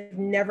parents had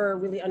never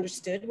really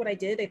understood what I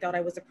did. They thought I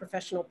was a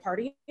professional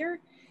partier.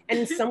 And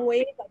in some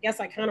ways, I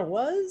guess I kind of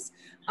was.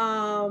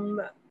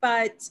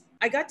 But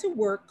I got to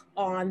work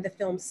on the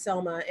film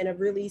Selma in a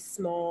really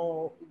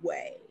small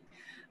way.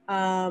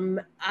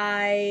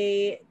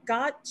 I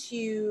got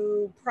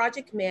to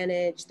project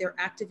manage their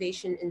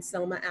activation in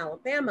Selma,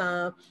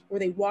 Alabama, where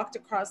they walked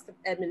across the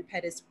Edmund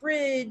Pettus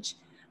Bridge.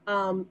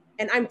 And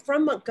I'm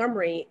from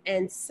Montgomery,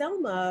 and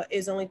Selma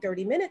is only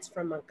 30 minutes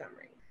from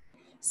Montgomery.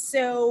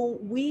 So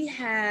we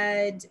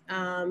had,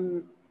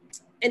 and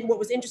what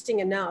was interesting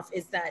enough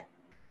is that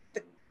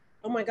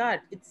oh my God,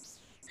 it's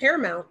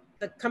Paramount,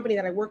 the company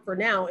that I work for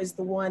now, is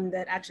the one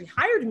that actually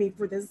hired me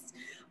for this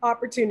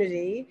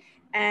opportunity.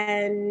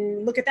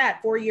 And look at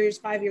that, 4 years,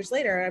 5 years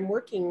later, I'm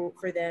working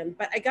for them.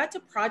 But I got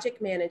to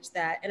project manage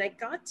that. And I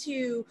got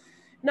to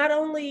not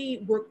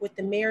only work with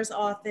the mayor's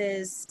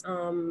office,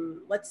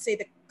 let's say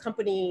the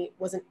company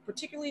wasn't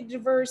particularly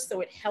diverse, so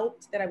it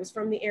helped that I was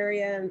from the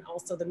area, and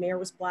also the mayor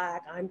was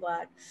Black, I'm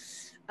Black.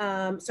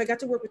 So I got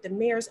to work with the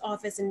mayor's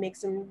office and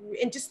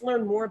and just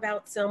learn more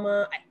about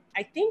Selma.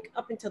 I think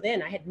up until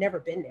then, I had never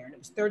been there, and it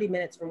was 30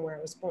 minutes from where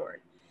I was born.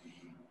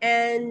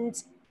 And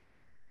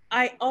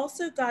I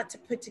also got to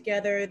put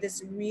together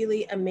this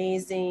really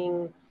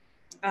amazing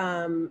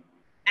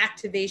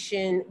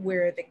activation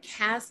where the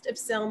cast of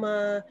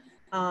Selma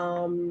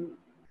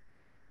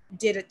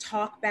did a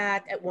talk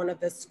back at one of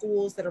the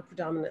schools that are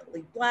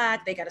predominantly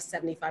Black. They got a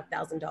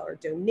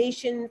 $75,000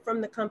 donation from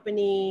the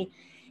company.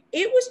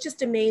 It was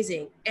just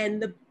amazing.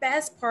 And the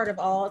best part of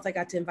all is I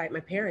got to invite my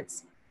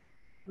parents.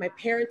 My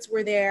parents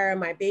were there.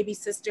 My baby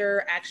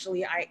sister,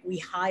 actually, we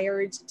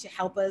hired to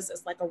help us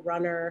as like a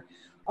runner.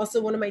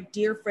 Also, one of my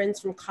dear friends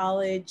from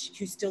college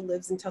who still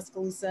lives in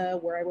Tuscaloosa,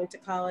 where I went to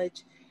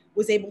college,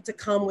 was able to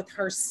come with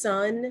her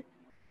son.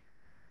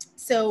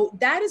 So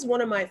that is one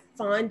of my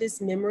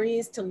fondest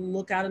memories, to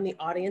look out in the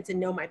audience and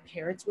know my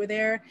parents were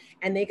there,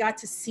 and they got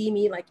to see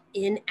me like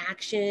in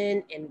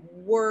action and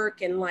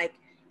work and like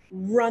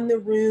run the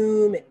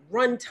room and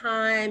run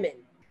time and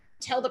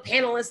tell the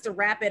panelists to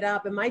wrap it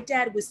up. And my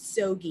dad was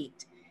so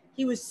geeked.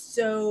 He was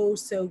so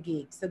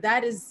geeked. So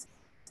that is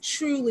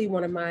truly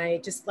one of my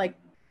just like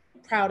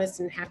proudest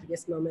and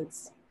happiest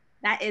moments.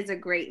 That is a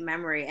great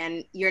memory.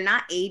 And you're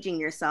not aging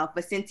yourself,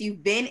 but since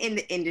you've been in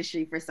the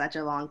industry for such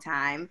a long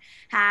time,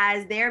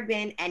 has there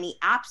been any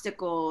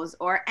obstacles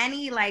or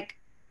any like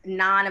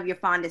non of your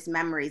fondest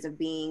memories of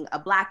being a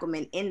Black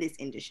woman in this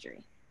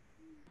industry?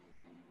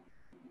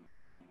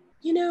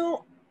 You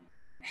know,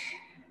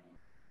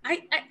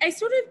 I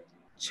sort of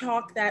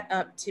chalk that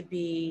up to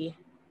be,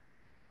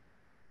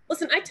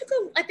 listen, I took a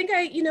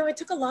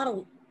lot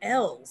of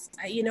L's.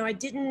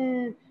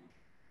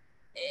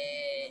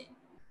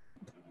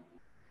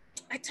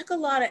 I took a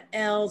lot of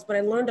L's, but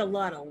I learned a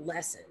lot of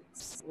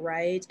lessons,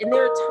 right? And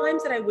there are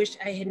times that I wish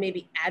I had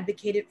maybe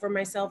advocated for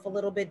myself a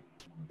little bit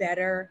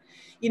better.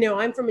 You know,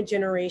 I'm from a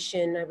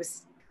generation, I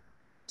was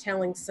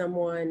telling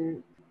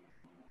someone,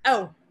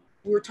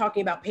 we were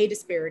talking about pay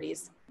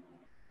disparities.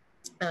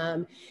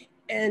 And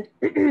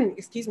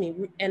excuse me,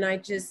 and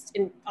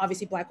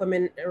obviously Black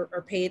women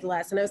are paid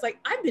less. And I was like,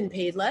 I've been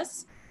paid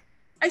less.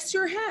 I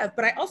sure have,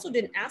 but I also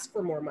didn't ask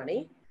for more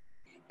money.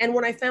 And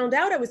when I found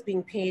out I was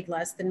being paid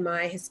less than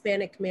my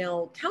Hispanic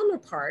male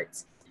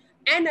counterparts,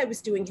 and I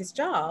was doing his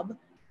job,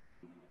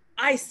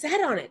 I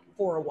sat on it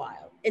for a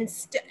while.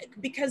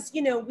 Because,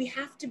 you know, we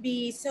have to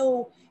be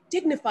so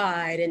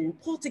dignified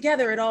and pulled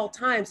together at all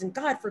times. And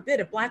God forbid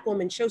a Black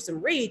woman show some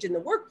rage in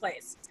the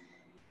workplace,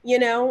 you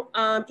know,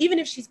 even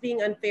if she's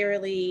being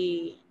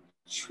unfairly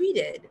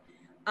treated.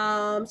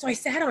 So I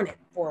sat on it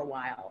for a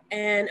while,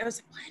 and I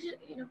was like, why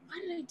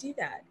did I do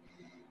that?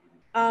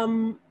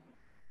 And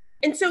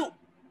so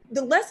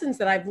the lessons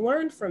that I've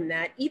learned from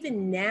that,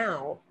 even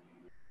now,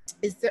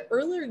 is the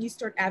earlier you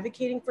start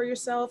advocating for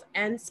yourself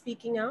and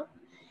speaking up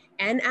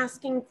and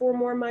asking for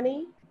more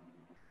money,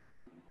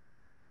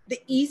 the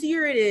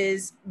easier it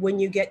is when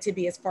you get to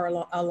be as far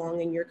along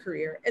in your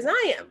career as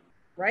I am,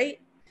 right?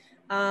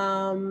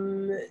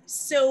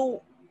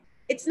 So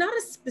it's not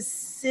a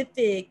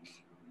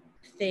specific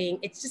thing,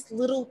 it's just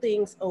little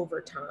things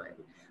over time.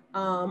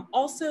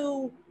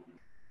 Also,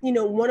 you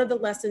know, one of the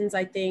lessons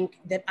I think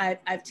that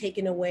I've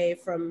taken away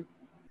from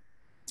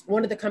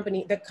the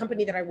company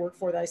that I work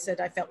for, that I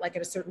said I felt like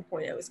at a certain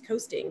point I was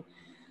coasting.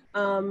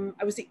 I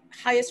was the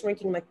highest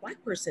ranking like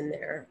Black person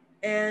there.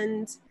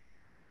 And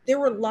there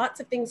were lots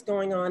of things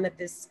going on at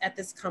this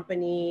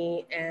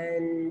company.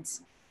 And,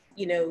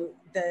 you know,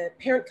 the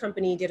parent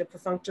company did a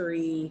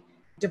perfunctory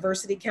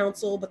diversity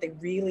council, but they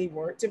really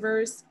weren't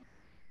diverse.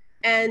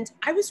 And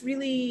I was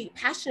really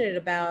passionate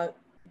about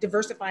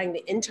diversifying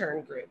the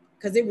intern group,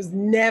 because there was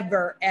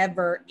never,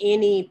 ever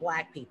any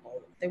Black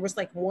people. There was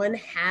like one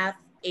half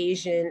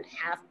Asian,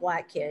 half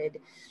Black kid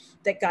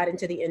that got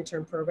into the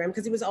intern program,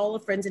 because it was all a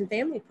friends and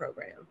family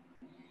program.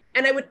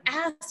 And I would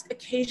ask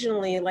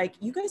occasionally, like,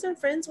 you guys aren't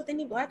friends with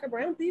any Black or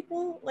brown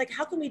people? Like,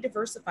 how can we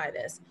diversify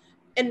this?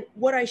 And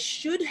what I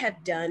should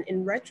have done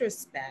in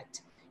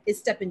retrospect is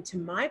step into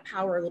my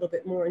power a little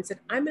bit more and said,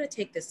 I'm going to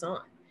take this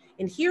on.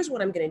 And here's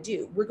what I'm going to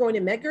do. We're going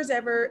to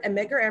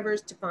Medgar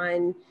Evers to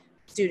find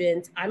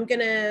students.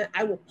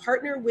 I will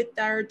partner with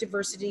our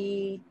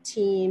diversity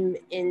team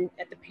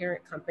at the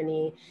parent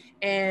company.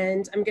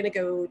 And I'm going to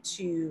go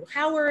to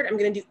Howard. I'm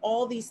going to do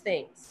all these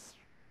things.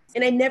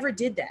 And I never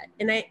did that.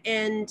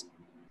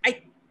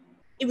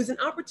 It was an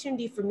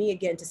opportunity for me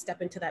again to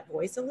step into that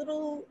voice a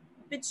little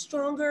bit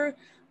stronger.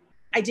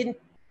 I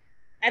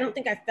don't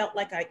think I felt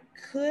like I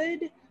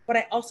could, but but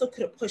I also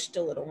could have pushed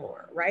a little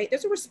more, right?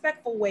 There's a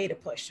respectful way to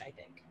push, I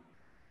think.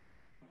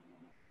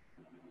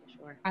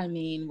 Sure. I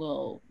mean,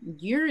 well,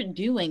 you're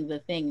doing the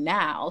thing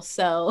now,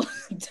 so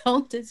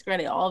don't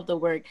discredit all of the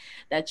work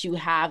that you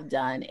have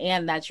done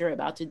and that you're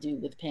about to do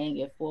with paying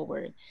it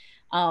forward.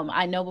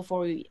 I know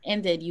before we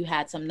ended, you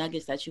had some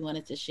nuggets that you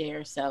wanted to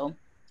share, so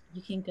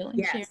you can go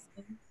and share. Yes.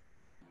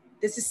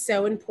 This is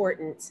so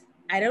important.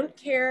 I don't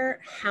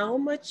care how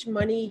much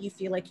money you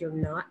feel like you're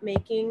not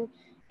making,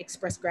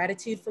 express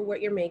gratitude for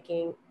what you're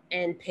making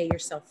and pay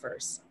yourself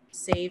first.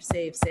 Save,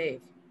 save,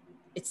 save.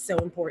 It's so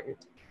important.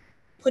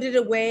 Put it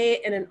away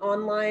in an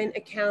online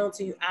account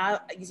so you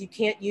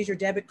can't use your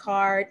debit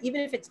card, even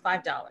if it's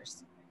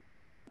 $5.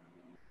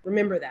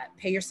 Remember that.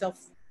 Pay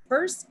yourself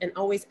first and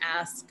always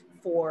ask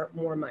for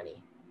more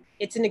money.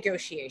 It's a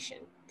negotiation.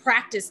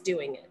 Practice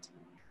doing it.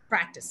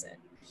 Practice it.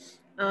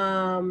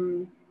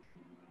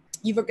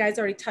 You guys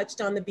already touched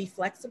on the be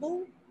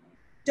flexible.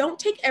 Don't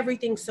take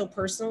everything so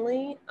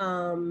personally.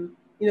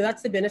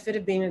 That's the benefit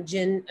of being a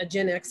Gen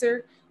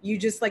Xer. You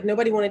just like,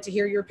 nobody wanted to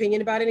hear your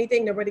opinion about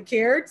anything. Nobody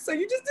cared. So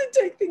you just didn't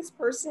take things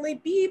personally.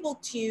 Be able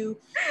to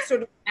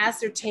sort of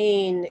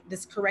ascertain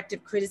this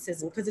corrective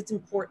criticism because it's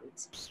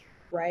important,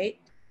 right?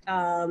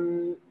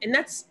 And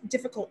that's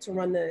difficult to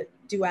run the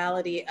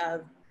duality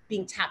of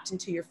being tapped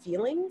into your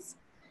feelings,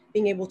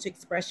 being able to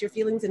express your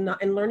feelings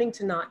and learning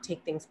to not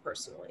take things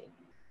personally.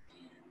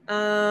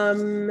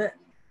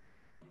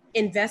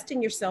 Invest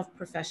in yourself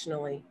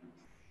professionally,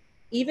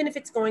 even if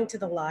it's going to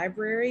the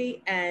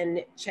library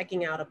and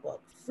checking out a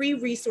book. Free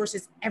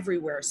resources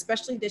everywhere,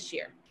 especially this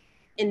year.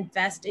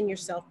 Invest in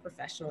yourself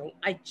professionally.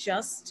 I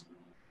just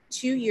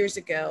 2 years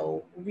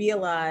ago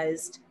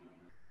realized,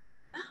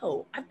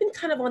 oh, I've been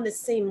kind of on the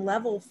same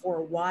level for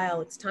a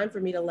while. It's time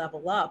for me to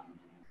level up.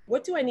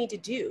 What do I need to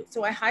do?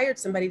 So I hired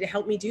somebody to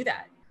help me do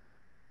that.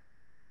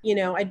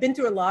 I'd been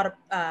through a lot of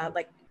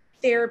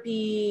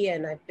therapy,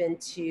 and I've been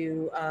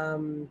to,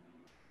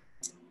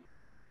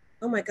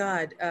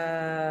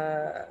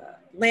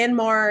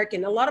 Landmark,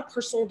 and a lot of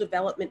personal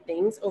development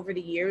things over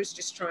the years,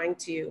 just trying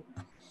to,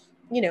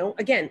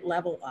 again,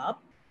 level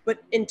up.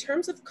 But in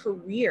terms of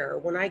career,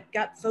 when I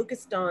got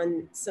focused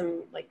on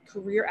some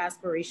career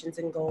aspirations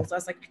and goals, I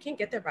was like, I can't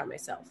get there by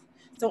myself.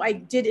 So I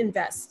did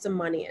invest some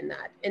money in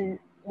that. And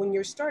when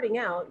you're starting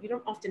out, you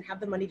don't often have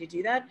the money to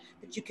do that,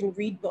 but you can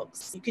read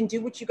books. You can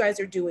do what you guys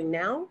are doing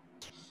now.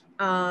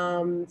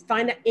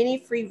 Find any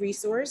free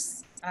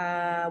resource.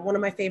 One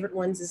of my favorite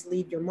ones is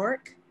Leave Your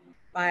Mark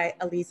by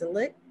Aliza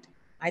Litt.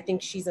 I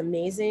think she's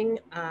amazing.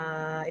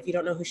 If you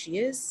don't know who she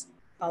is,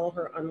 follow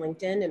her on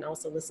LinkedIn and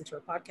also listen to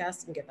her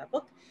podcast and get that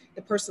book.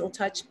 The Personal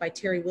Touch by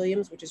Terry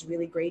Williams, which is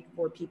really great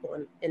for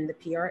people in the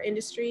PR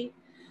industry.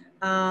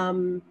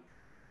 And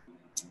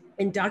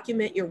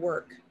document your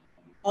work.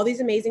 All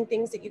these amazing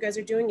things that you guys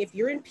are doing. If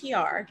you're in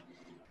PR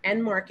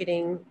and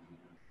marketing,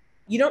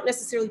 you don't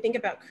necessarily think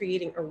about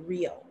creating a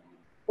reel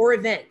or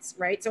events,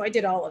 right? So I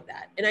did all of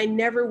that. And I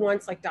never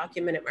once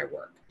documented my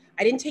work.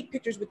 I didn't take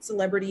pictures with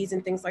celebrities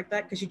and things like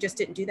that because you just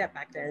didn't do that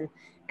back then.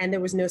 And there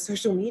was no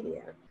social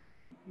media.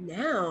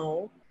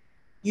 Now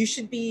you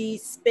should be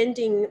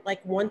spending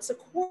once a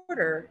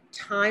quarter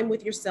time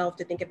with yourself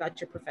to think about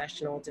your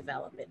professional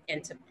development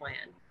and to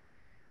plan.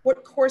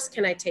 What course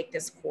can I take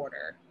this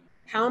quarter?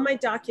 How am I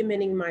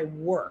documenting my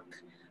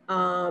work?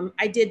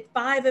 I did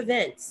 5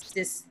 events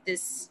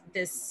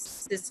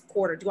this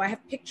quarter. Do I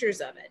have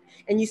pictures of it?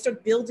 And you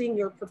start building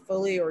your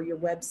portfolio or your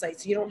website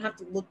so you don't have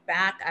to look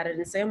back at it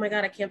and say, oh my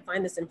God, I can't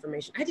find this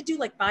information. I had to do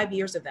 5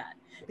 years of that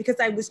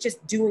because I was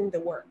just doing the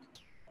work.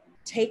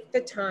 Take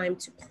the time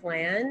to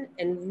plan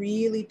and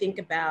really think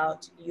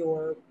about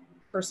your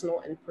personal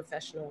and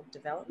professional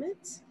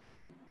development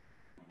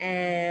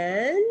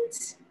and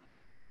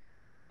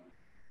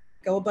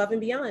go above and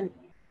beyond.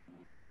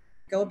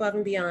 Go above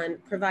and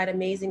beyond, provide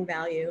amazing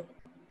value.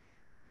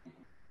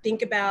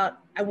 Think about,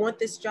 I want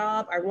this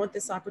job, I want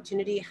this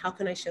opportunity. How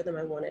can I show them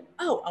I want it?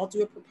 Oh, I'll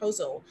do a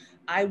proposal.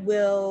 I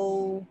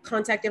will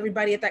contact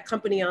everybody at that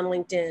company on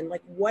LinkedIn,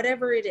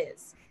 whatever it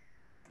is,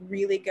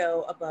 really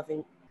go above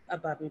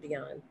and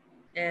beyond.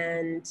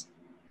 And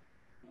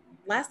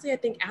lastly, I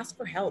think ask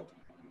for help.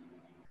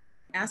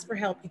 Ask for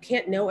help. You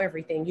can't know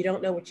everything. You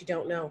don't know what you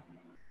don't know.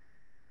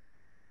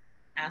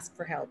 Ask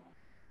for help.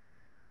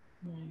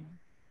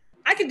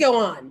 I could go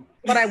on,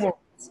 but I won't.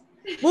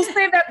 We'll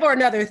save that for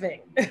another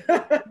thing.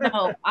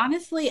 No,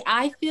 honestly,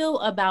 I feel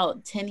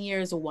about 10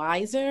 years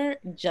wiser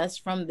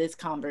just from this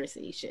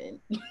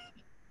conversation.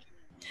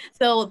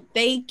 So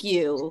thank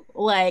you.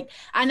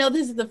 I know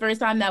this is the first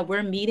time that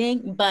we're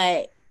meeting,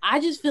 but I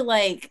just feel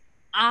like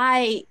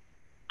I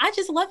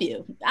just love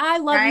you. I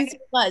love you so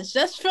much.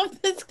 Just from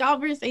this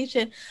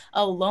conversation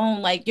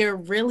alone, you're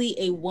really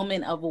a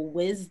woman of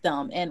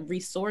wisdom and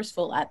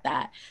resourceful at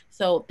that.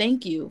 So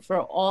thank you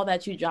for all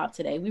that you dropped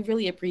today. We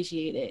really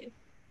appreciate it.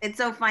 It's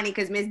so funny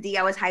because Miss D,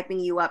 I was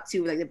hyping you up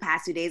too, like the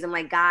past 2 days. I'm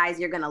like, guys,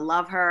 you're gonna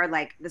love her.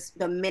 Like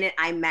the minute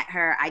I met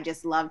her, I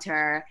just loved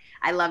her.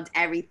 I loved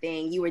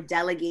everything. You were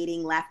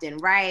delegating left and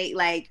right.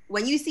 Like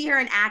when you see her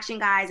in action,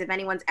 guys, if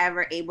anyone's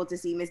ever able to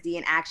see Miss D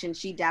in action,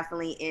 she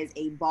definitely is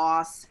a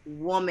boss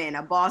woman,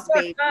 a boss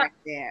babe right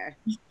there.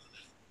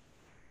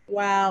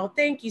 Wow,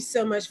 thank you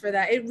so much for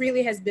that. It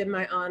really has been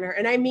my honor.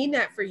 And I mean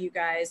that for you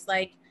guys.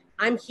 Like,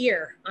 I'm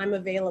here, I'm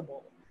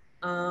available.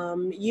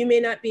 You may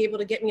not be able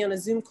to get me on a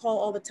Zoom call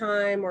all the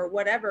time or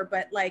whatever,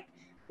 but like,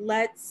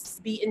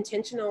 let's be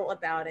intentional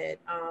about it.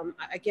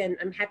 Again,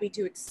 I'm happy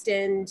to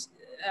extend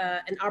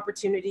an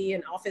opportunity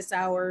in office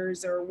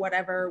hours or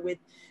whatever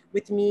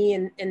with me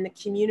and the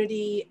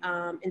community,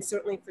 and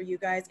certainly for you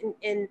guys.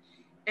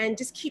 And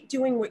just keep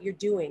doing what you're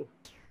doing.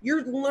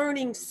 You're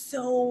learning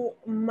so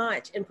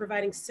much and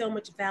providing so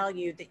much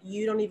value that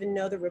you don't even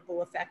know the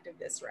ripple effect of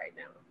this right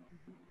now,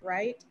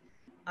 right?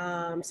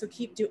 So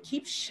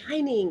keep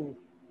shining,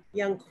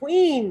 young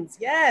queens.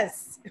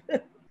 Yes.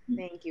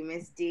 Thank you,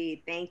 Miss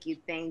D. Thank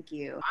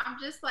you. I'm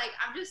just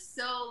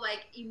so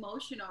like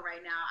emotional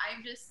right now.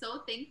 I'm just so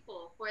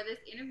thankful for this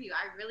interview.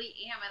 I really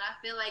am. And I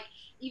feel like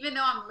even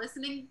though I'm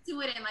listening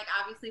to it and like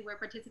obviously we're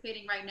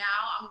participating right now,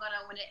 I'm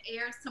gonna, when it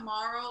airs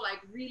tomorrow, like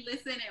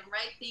re-listen and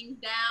write things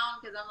down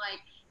because I'm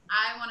like,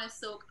 I want to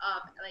soak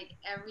up like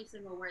every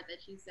single word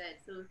that you said.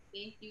 So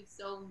thank you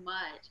so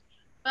much.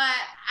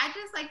 But I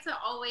just like to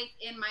always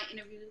end my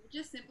interviews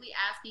just simply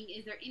asking,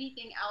 is there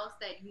anything else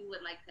that you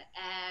would like to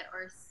add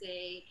or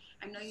say?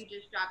 I know you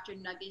just dropped your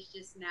nuggets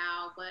just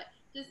now, but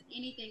just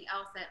anything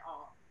else at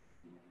all?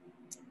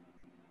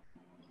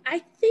 I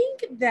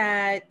think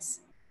that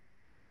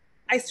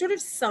I sort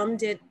of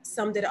summed it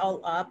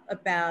all up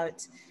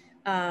about,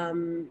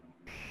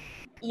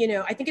 you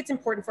know, I think it's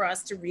important for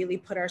us to really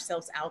put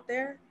ourselves out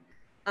there,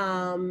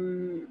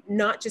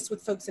 not just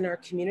with folks in our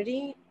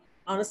community.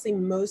 Honestly,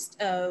 most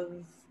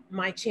of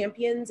my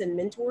champions and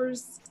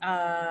mentors,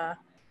 I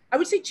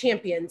would say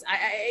champions,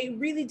 I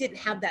really didn't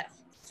have that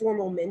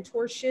formal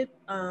mentorship.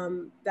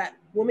 That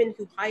woman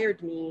who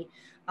hired me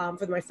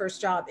for my first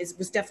job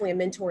was definitely a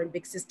mentor and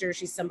big sister.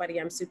 She's somebody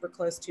I'm super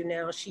close to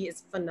now. She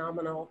is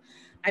phenomenal.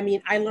 I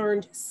mean, I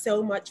learned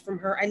so much from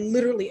her. I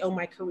literally owe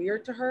my career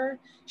to her.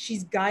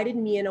 She's guided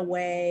me in a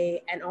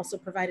way and also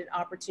provided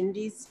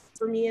opportunities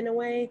for me in a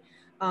way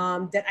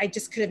that I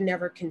just could have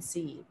never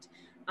conceived.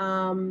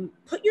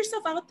 Put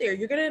yourself out there.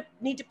 You're going to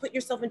need to put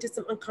yourself into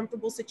some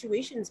uncomfortable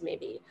situations,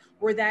 maybe,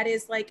 where that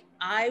is like,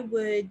 I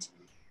would,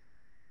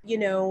 you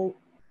know,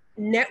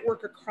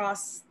 network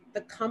across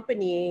the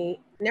company,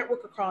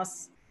 network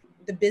across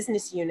the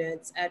business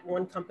units at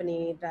one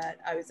company that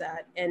I was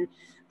at. And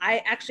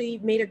I actually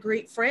made a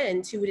great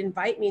friend who would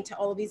invite me to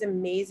all of these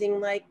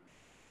amazing like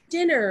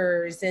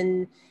dinners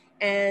and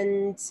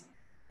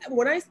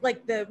when I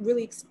like the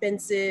really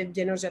expensive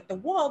dinners at the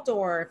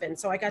Waldorf. And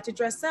so I got to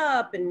dress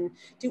up and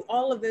do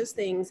all of those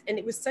things. And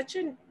it was such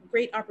a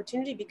great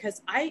opportunity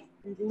because I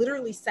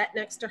literally sat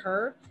next to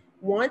her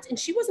once, and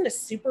she wasn't a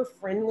super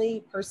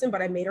friendly person,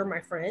 but I made her my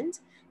friend.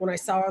 When I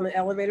saw her on the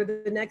elevator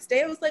the next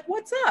day, I was like,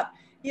 what's up?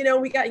 You know,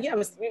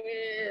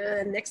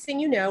 next thing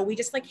you know, we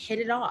just like hit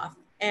it off.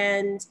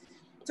 And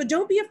so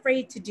don't be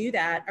afraid to do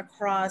that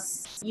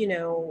across, you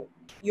know,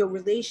 your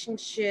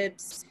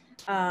relationships.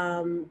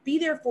 Be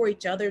there for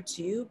each other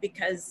too,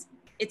 because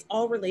it's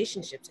all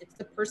relationships. It's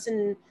the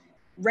person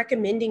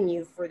recommending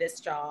you for this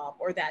job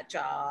or that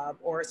job,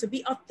 or so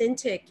be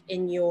authentic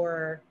in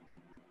your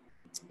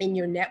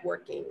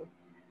networking,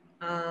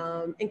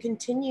 and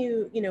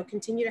continue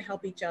to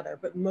help each other.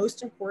 But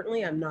most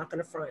importantly, I'm not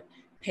going to front,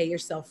 pay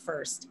yourself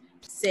first.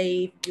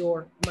 Save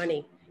your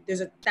money. There's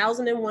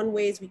 1,001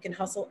 ways we can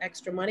hustle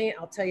extra money.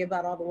 I'll tell you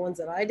about all the ones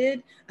that I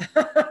did.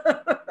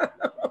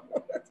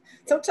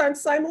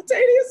 Sometimes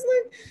simultaneously.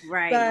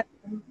 Right. But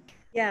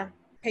yeah,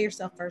 pay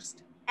yourself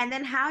first. And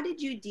then how did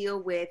you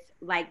deal with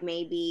like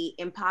maybe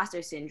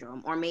imposter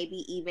syndrome or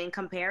maybe even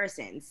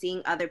comparison,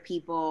 seeing other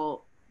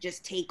people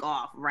just take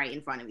off right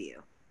in front of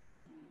you?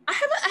 I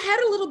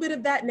had a little bit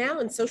of that now,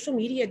 and social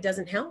media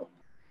doesn't help,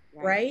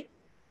 right?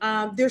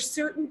 There's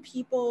certain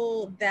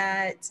people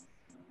that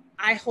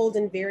I hold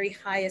in very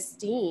high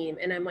esteem,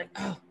 and I'm like,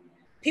 oh,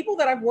 people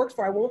that I've worked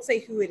for, I won't say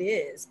who it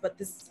is, but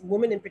this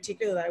woman in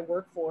particular that I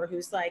work for,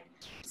 who's like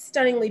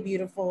stunningly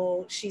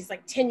beautiful. She's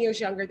like 10 years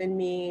younger than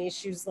me.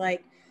 She's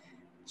like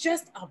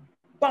just a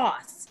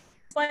boss,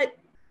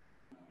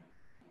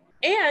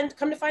 and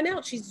come to find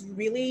out, she's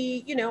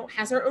really, you know,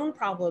 has her own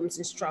problems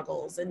and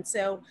struggles. And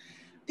so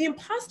the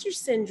imposter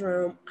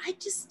syndrome,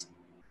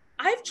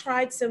 I've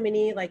tried so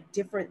many like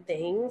different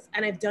things,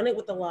 and I've done it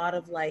with a lot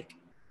of like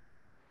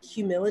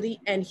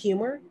humility and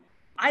humor.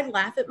 I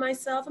laugh at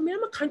myself. I mean,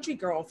 I'm a country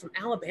girl from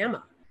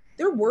Alabama.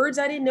 There are words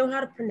I didn't know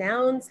how to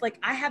pronounce. Like,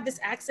 I have this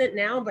accent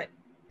now, but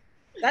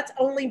that's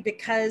only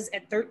because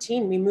at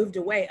 13 we moved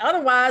away.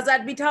 Otherwise,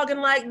 I'd be talking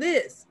like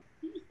this,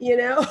 you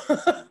know?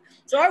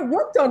 So I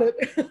worked on it.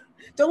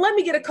 Don't let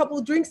me get a couple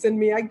of drinks in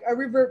me. I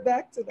revert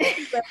back to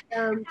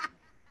that.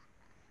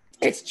 But,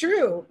 It's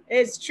true.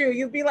 It's true.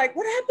 You'd be like,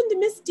 what happened to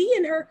Miss D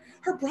and her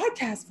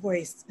broadcast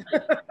voice?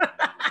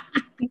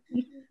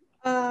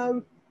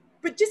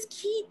 But just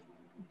keep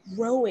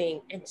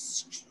growing and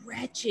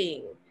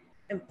stretching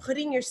and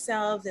putting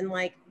yourselves in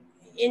like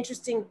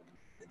interesting,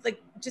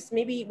 like just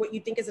maybe what you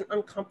think is an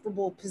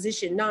uncomfortable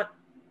position, not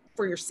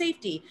for your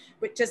safety,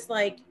 but just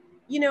like,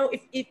 you know,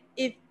 if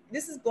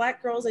this is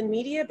Black girls in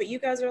media, but you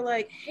guys are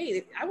like,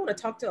 hey, I want to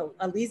talk to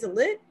Aliza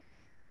Litt,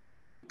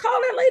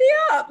 call that lady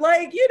up,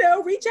 like, you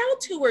know, reach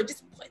out to her,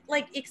 just put,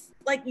 like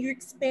you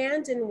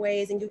expand in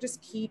ways and you'll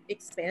just keep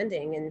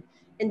expanding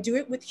and do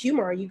it with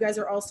humor. You guys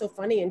are all so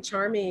funny and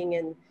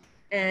charming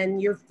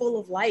and you're full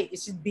of light.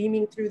 It's just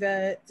beaming through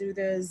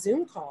the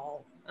Zoom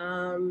call.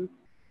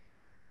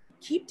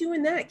 Keep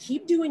doing that.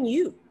 Keep doing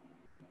you.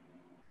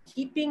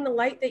 Keep being the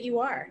light that you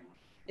are.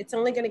 It's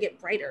only going to get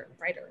brighter and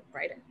brighter and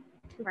brighter.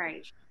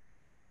 Right.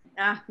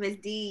 Ms.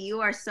 D,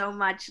 you are so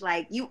much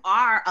like, you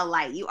are a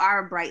light. You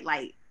are a bright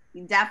light.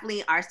 You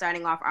definitely are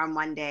starting off our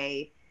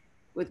Monday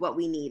with what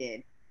we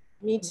needed.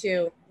 Me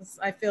too.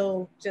 I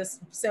feel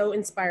just so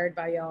inspired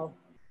by y'all.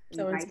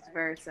 So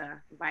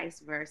vice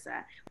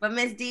versa. But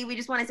Ms. D, we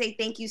just want to say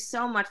thank you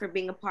so much for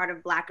being a part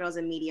of Black Girls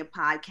in Media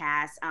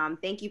podcast.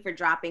 Thank you for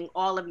dropping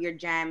all of your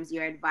gems,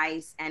 your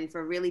advice, and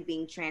for really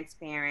being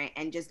transparent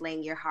and just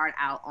laying your heart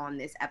out on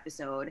this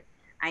episode.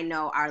 I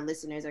know our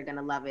listeners are going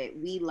to love it.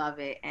 We love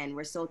it. And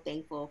we're so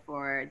thankful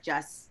for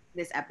just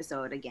this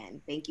episode again.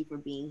 Thank you for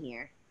being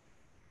here.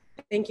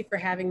 Thank you for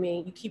having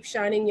me. You keep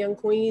shining, young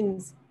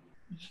queens.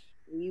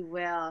 We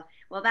will.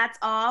 Well, that's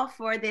all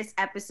for this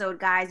episode,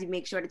 guys. You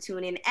make sure to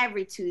tune in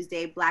every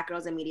Tuesday, Black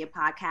Girls in Media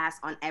podcast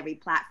on every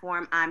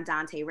platform. I'm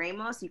Dante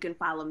Ramos. You can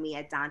follow me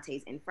at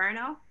Dante's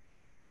Inferno.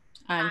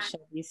 I'm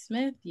Shelby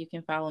Smith. You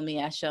can follow me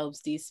at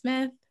Shelbs D.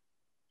 Smith.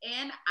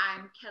 And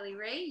I'm Kelly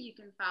Ray. You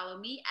can follow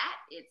me at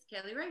It's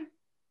Kelly Ray.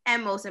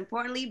 And most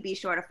importantly, be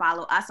sure to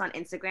follow us on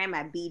Instagram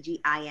at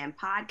BGIM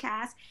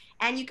Podcast.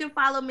 And you can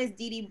follow Ms.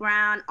 Dee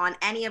Brown on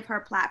any of her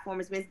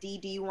platforms. Ms. D,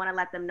 do you want to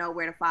let them know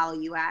where to follow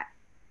you at?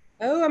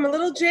 Oh, I'm a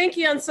little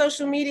janky on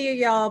social media,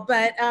 y'all,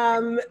 but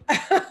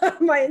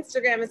my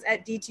Instagram is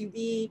at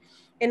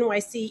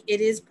D2BNYC.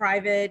 It is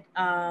private.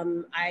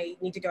 I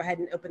need to go ahead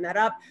and open that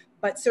up,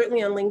 but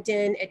certainly on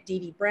LinkedIn at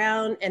Dee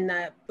Brown, and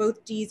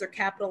both D's are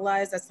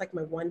capitalized. That's like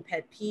my one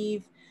pet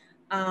peeve.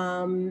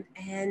 And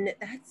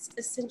that's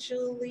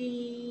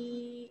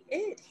essentially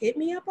it. Hit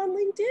me up on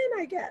LinkedIn,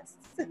 I guess.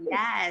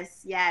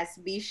 Yes.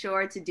 Be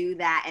sure to do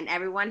that. And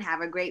everyone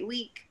have a great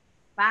week.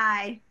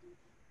 Bye.